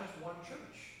 We're not just one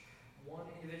church, one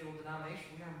individual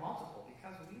denomination. We are multiple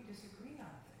because we disagree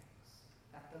on things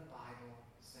that the Bible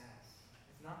says.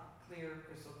 It's not clear,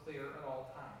 crystal clear at all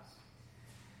times.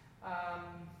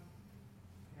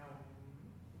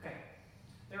 Okay.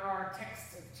 There are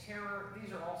texts of terror.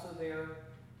 These are also there.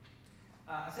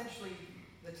 Essentially,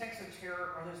 the texts of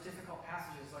terror are those difficult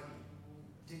passages. Like,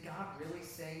 did God really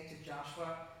say to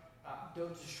Joshua,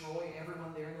 don't destroy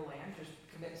everyone there in the land, just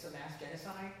commit some mass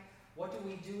genocide? What do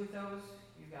we do with those?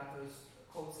 You've got those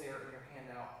quotes there in your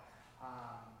handout.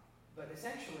 But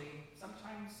essentially,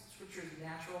 sometimes Scripture's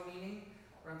natural meaning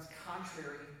runs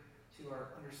contrary to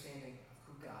our understanding of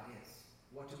who God is.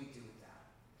 What do we do with that?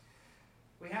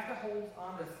 We have to hold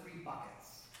on to three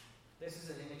buckets. This is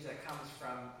an image that comes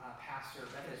from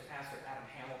Methodist pastor Adam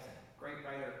Hamilton, great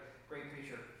writer, great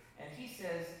preacher. And he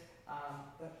says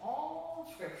that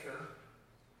all Scripture,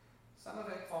 some of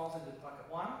it falls into bucket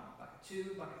 1, bucket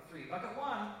 2, bucket 3. Bucket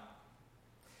 1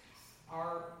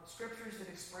 are scriptures that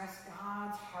express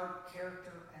God's heart,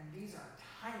 character, and these are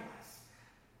timeless.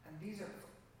 And these are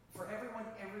for everyone,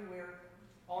 everywhere,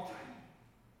 all time.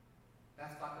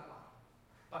 That's bucket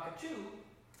 1. Bucket 2,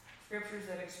 scriptures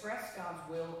that express God's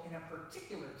will in a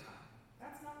particular time.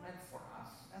 That's not meant for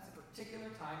us. That's a particular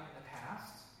time in the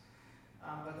past.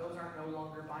 But those aren't no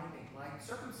longer binding, like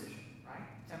circumcision, right?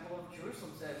 Temple of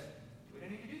Jerusalem said, we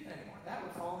don't need to do that anymore. That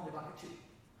would fall into bucket 2.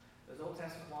 Those Old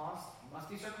Testament laws, you must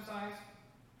be circumcised.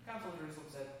 The Council of Jerusalem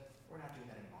said, we're not doing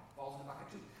that anymore. Falls into bucket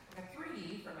 2. Bucket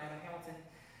 3 from Adam Hamilton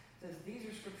says, these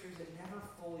are scriptures that never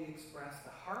fully express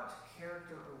the heart,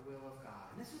 character, or will of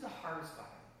God. And this is the hardest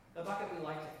bucket. The bucket we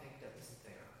like to think that isn't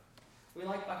there. We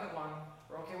like bucket 1.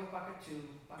 We're okay with bucket 2.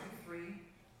 Bucket 3,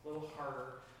 a little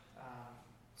harder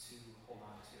to hold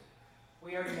on to.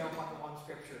 We already know bucket 1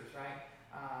 scriptures, right?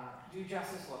 Do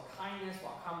justice, love kindness,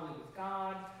 walk humbly with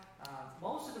God.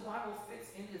 Most of the Bible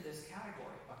fits into this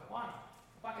category, bucket 1.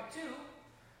 Bucket 2,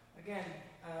 again,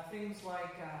 things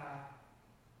like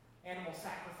animal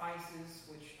sacrifices,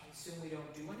 which I assume we don't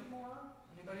do anymore.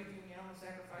 Anybody do any animal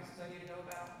sacrifices I need to know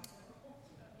about?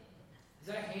 Is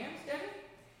that a hand, Debbie?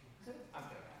 Is it? I'm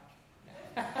joking.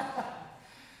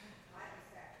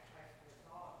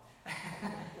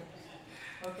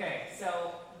 Okay,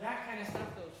 so that kind of stuff,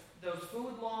 those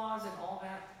food laws and all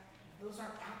that, those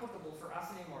aren't applicable for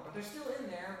us anymore. But they're still in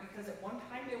there because at one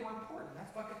time they were important. That's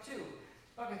bucket 2.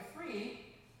 Bucket 3,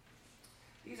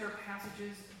 these are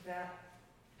passages that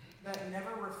never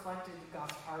reflected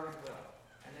God's heart and will.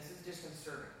 And this is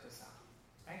disconcerting to some.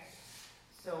 Right?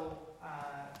 So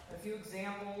a few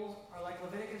examples are like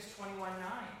Leviticus 21:9.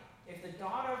 If the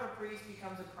daughter of a priest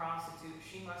becomes a prostitute,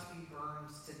 she must be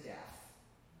burned to death.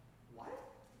 What?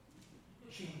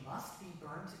 She must be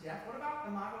burned to death? What about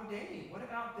Imago Dei? What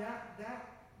about that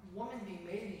woman being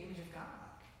made in the image of God?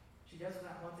 She does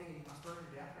that one thing and you must burn her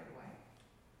to death right away.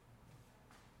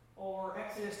 Or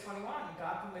Exodus 21,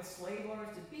 God permits slave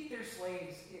owners to beat their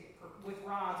slaves with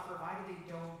rods, provided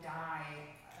they don't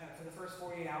die for the first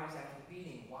 48 hours after the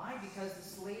beating. Why? Because the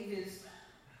slave is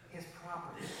his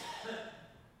property.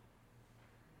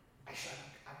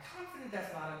 I'm confident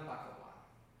that's not in bucket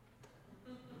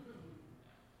 1.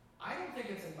 I don't think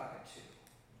it's in bucket 2.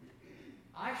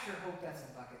 I sure hope that's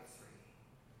in bucket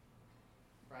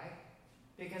 3. Right?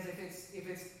 Because if it's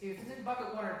in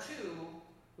bucket 1 or 2,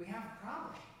 we have a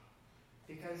problem.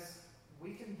 Because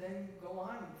we can then go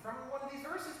on from one of these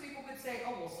verses, people could say,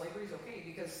 oh, well, slavery is okay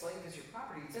because slave is your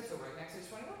property. It says so right in Exodus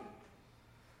 21.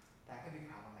 That could be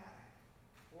problematic.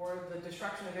 Or the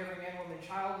destruction of every man, woman, and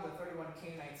child in the 31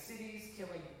 Canaanite cities,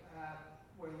 killing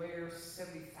where later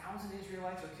 70,000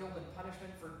 Israelites are killed in punishment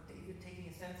for David taking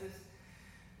a census.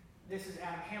 This is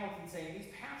Adam Hamilton saying, these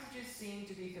passages seem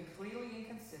to be completely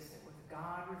inconsistent with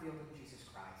God revealed in Jesus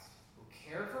Christ, who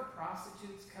cared for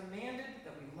prostitutes, commanded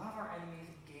that we love our enemies,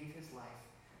 and gave his life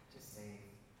to save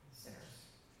sinners.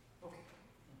 Okay.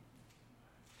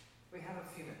 We have a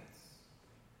few minutes.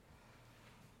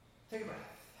 Take a breath.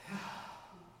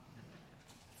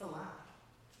 It's a lot.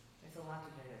 It's a lot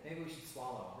to do. Maybe we should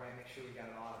swallow, right? Make sure we got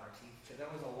it all out of our teeth, because that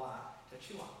was a lot to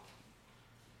chew on.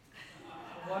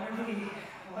 What are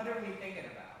we thinking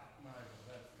about? Michael,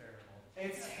 that's terrible.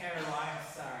 It's terrible. I'm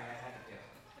sorry. I had to do it.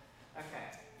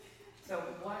 Okay. So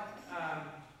what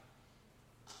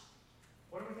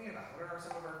are we thinking about? What are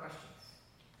some of our questions?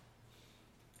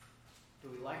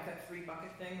 Do we like that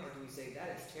 3-bucket thing, or do we say,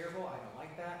 that is terrible, I don't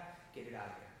like that, get it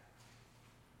out of here?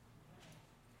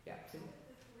 Yeah, Sue?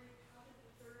 How did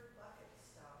the 3rd bucket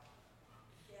stuff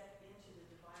get into the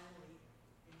divinely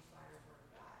inspired Word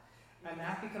of God? And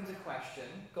that becomes a question,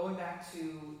 going back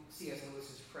to C.S.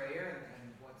 Lewis's prayer and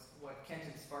what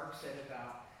Kenton Sparks said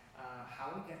about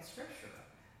how we get Scripture.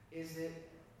 Is it,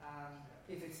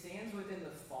 if it stands within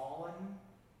the fallen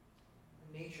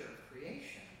nature of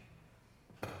creation,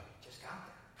 it just got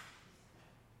there.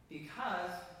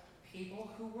 Because people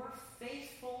who were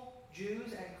faithful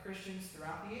Jews and Christians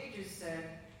throughout the ages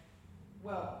said,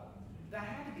 well, that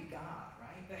had to be God,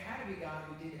 right? That had to be God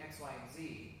who did X, Y, and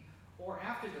Z. Or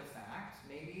after the fact,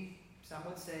 maybe some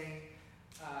would say,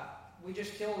 we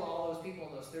just killed all those people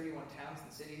in those 31 towns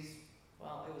and cities.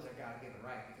 Well, it was our God-given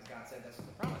right because God said that's the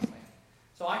promised land.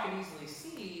 So I can easily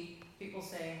see people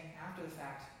saying, after the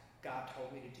fact, God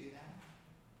told me to do that.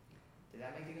 Did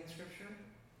that make it in Scripture?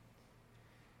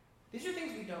 These are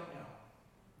things we don't know.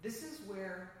 This is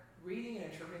where reading and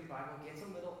interpreting the Bible gets a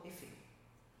little iffy.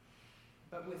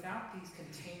 But without these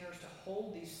containers to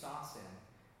hold these thoughts in,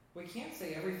 we can't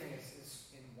say everything is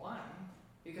in one.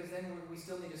 Because then we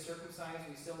still need to circumcise,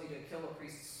 we still need to kill a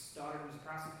priest's daughter who's a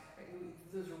prostitute.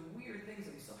 Those are weird things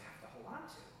that we still have to hold on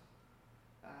to.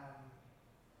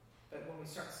 But when we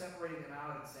start separating them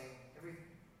out and saying,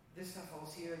 this stuff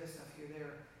falls here, this stuff here,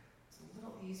 there, it's a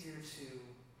little easier to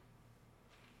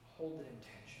hold it in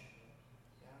tension.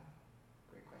 Yeah?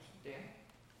 Great question. Dan?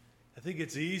 I think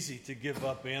it's easy to give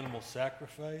up animal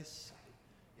sacrifice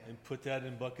and put that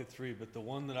in bucket 3, but the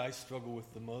one that I struggle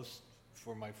with the most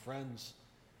for my friends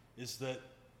is that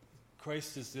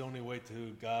Christ is the only way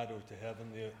to God or to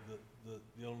heaven,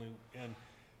 the only, and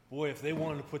boy, if they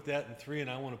wanted to put that in 3 and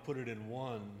I want to put it in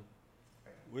 1,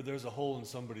 where there's a hole in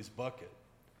somebody's bucket.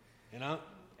 And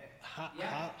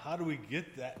how do we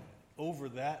get that over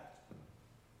that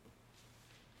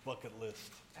bucket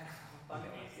list? You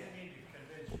need to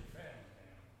convince your friends,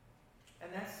 man.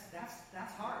 And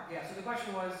that's hard. Yeah, so the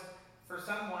question was, for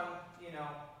someone,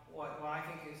 what I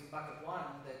think is in bucket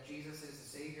 1, that Jesus is the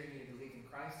Savior, you need to believe in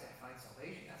Christ to find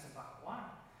salvation. That's in bucket 1.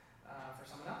 For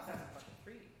someone else, that's in bucket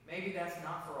 3. Maybe that's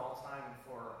not for all time and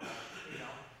for,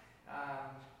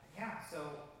 so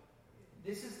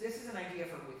this is an idea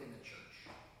from within the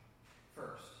church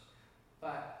first.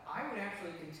 But I would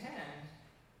actually contend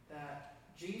that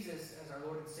Jesus, as our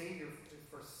Lord and Savior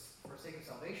for sake of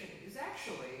salvation, is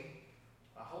actually,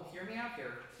 hear me out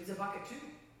here, is a bucket 2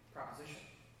 proposition.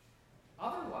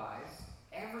 Otherwise,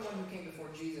 everyone who came before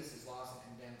Jesus is lost and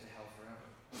condemned to hell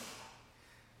forever.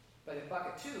 But if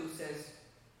bucket 2 says,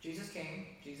 Jesus came,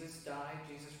 Jesus died,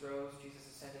 Jesus rose, Jesus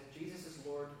ascended, Jesus is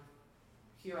Lord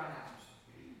here on out.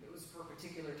 It was for a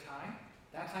particular time.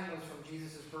 That time was from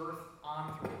Jesus' birth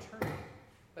on through eternity.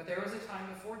 But there was a time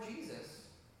before Jesus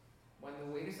when the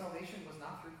way to salvation was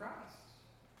not through Christ.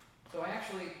 So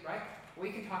we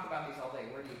can talk about these all day.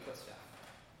 Where do you put stuff?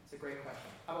 It's a great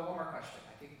question. How about one more question?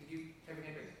 I think, did you have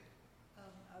any agree?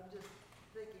 I'm just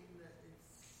thinking that it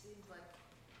seems like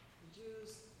the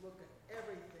Jews look at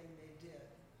everything they did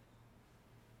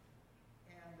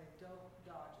and they don't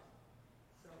dodge it.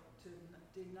 So to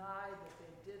deny that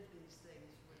they did these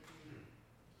things would be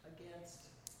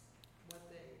against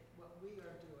what we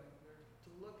are doing. We're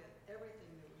to look at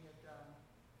everything that we have done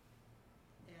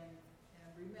and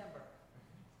remember.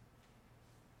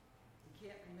 You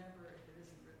can't remember if it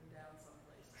isn't written down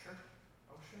someplace. Sure.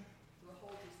 Oh, sure. To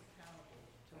hold us accountable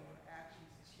to our actions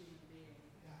as human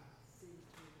beings seems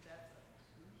to me that's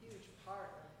a huge part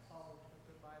of all of what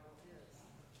the Bible is.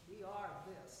 We are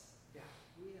this. Yeah.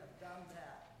 We have done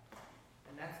that.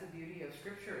 And that's the beauty of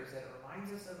Scripture, is that it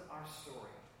reminds us of our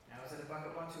story. Now, is it a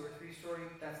bucket 1, 2, or 3 story?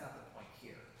 That's not the point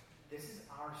here. This is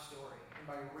our story. And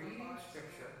by reading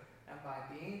Scripture and by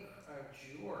being a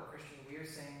Jew or a Christian, we are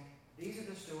saying, these are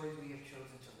the stories we have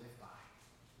chosen to live by.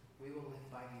 We will live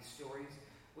by these stories.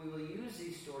 We will use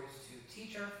these stories to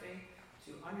teach our faith,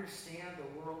 to understand the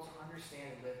world, to understand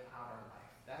and live out our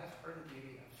life. That is part of the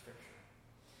beauty of Scripture.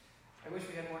 I wish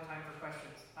we had more time for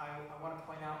questions. I want to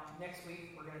point out, next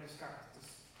week we're going to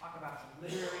talk about some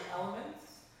literary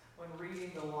elements when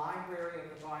reading the library of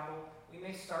the Bible. We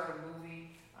may start a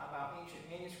movie about ancient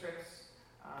manuscripts,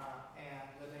 and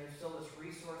then there's still this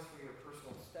resource for your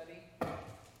personal study.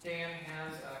 Dan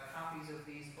has copies of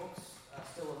these books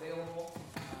still available.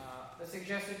 The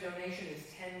suggested donation is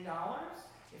 $10.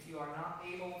 If you are not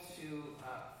able to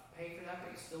pay for that,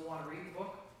 but you still want to read the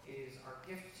book, it is our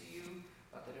gift to you.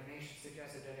 But the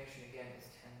suggested donation again is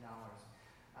 $10.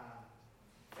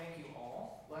 Thank you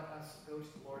all. Let us go to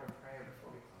the Lord in prayer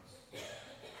before we close.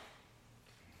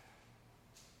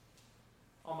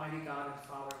 Almighty God and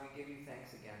Father, we give you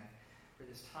thanks again for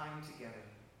this time together.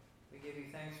 We give you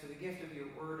thanks for the gift of your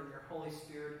word and your Holy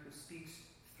Spirit who speaks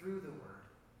through the word.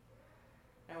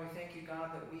 And we thank you,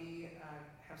 God, that we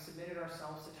have submitted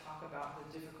ourselves to talk about the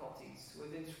difficulties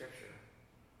within Scripture.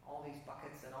 All these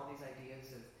buckets and all these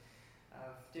ideas of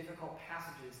difficult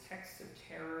passages, texts of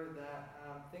terror, that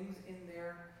things in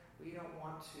there we don't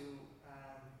want to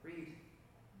read.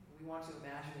 We want to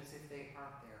imagine as if they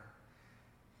aren't there.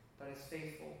 But as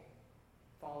faithful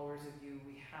followers of you,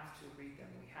 we have to read them.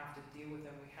 We have to deal with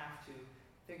them. We have to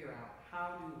figure out,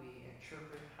 how do we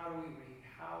interpret, how do we read,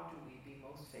 how do we be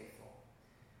most faithful?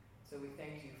 So we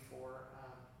thank you for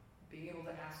being able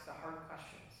to ask the hard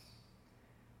questions.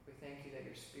 We thank you that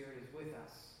your Spirit is with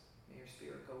us. May your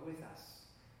Spirit go with us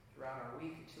throughout our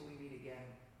week until we meet again.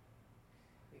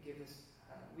 We give this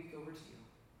week over to you.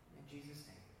 In Jesus' name.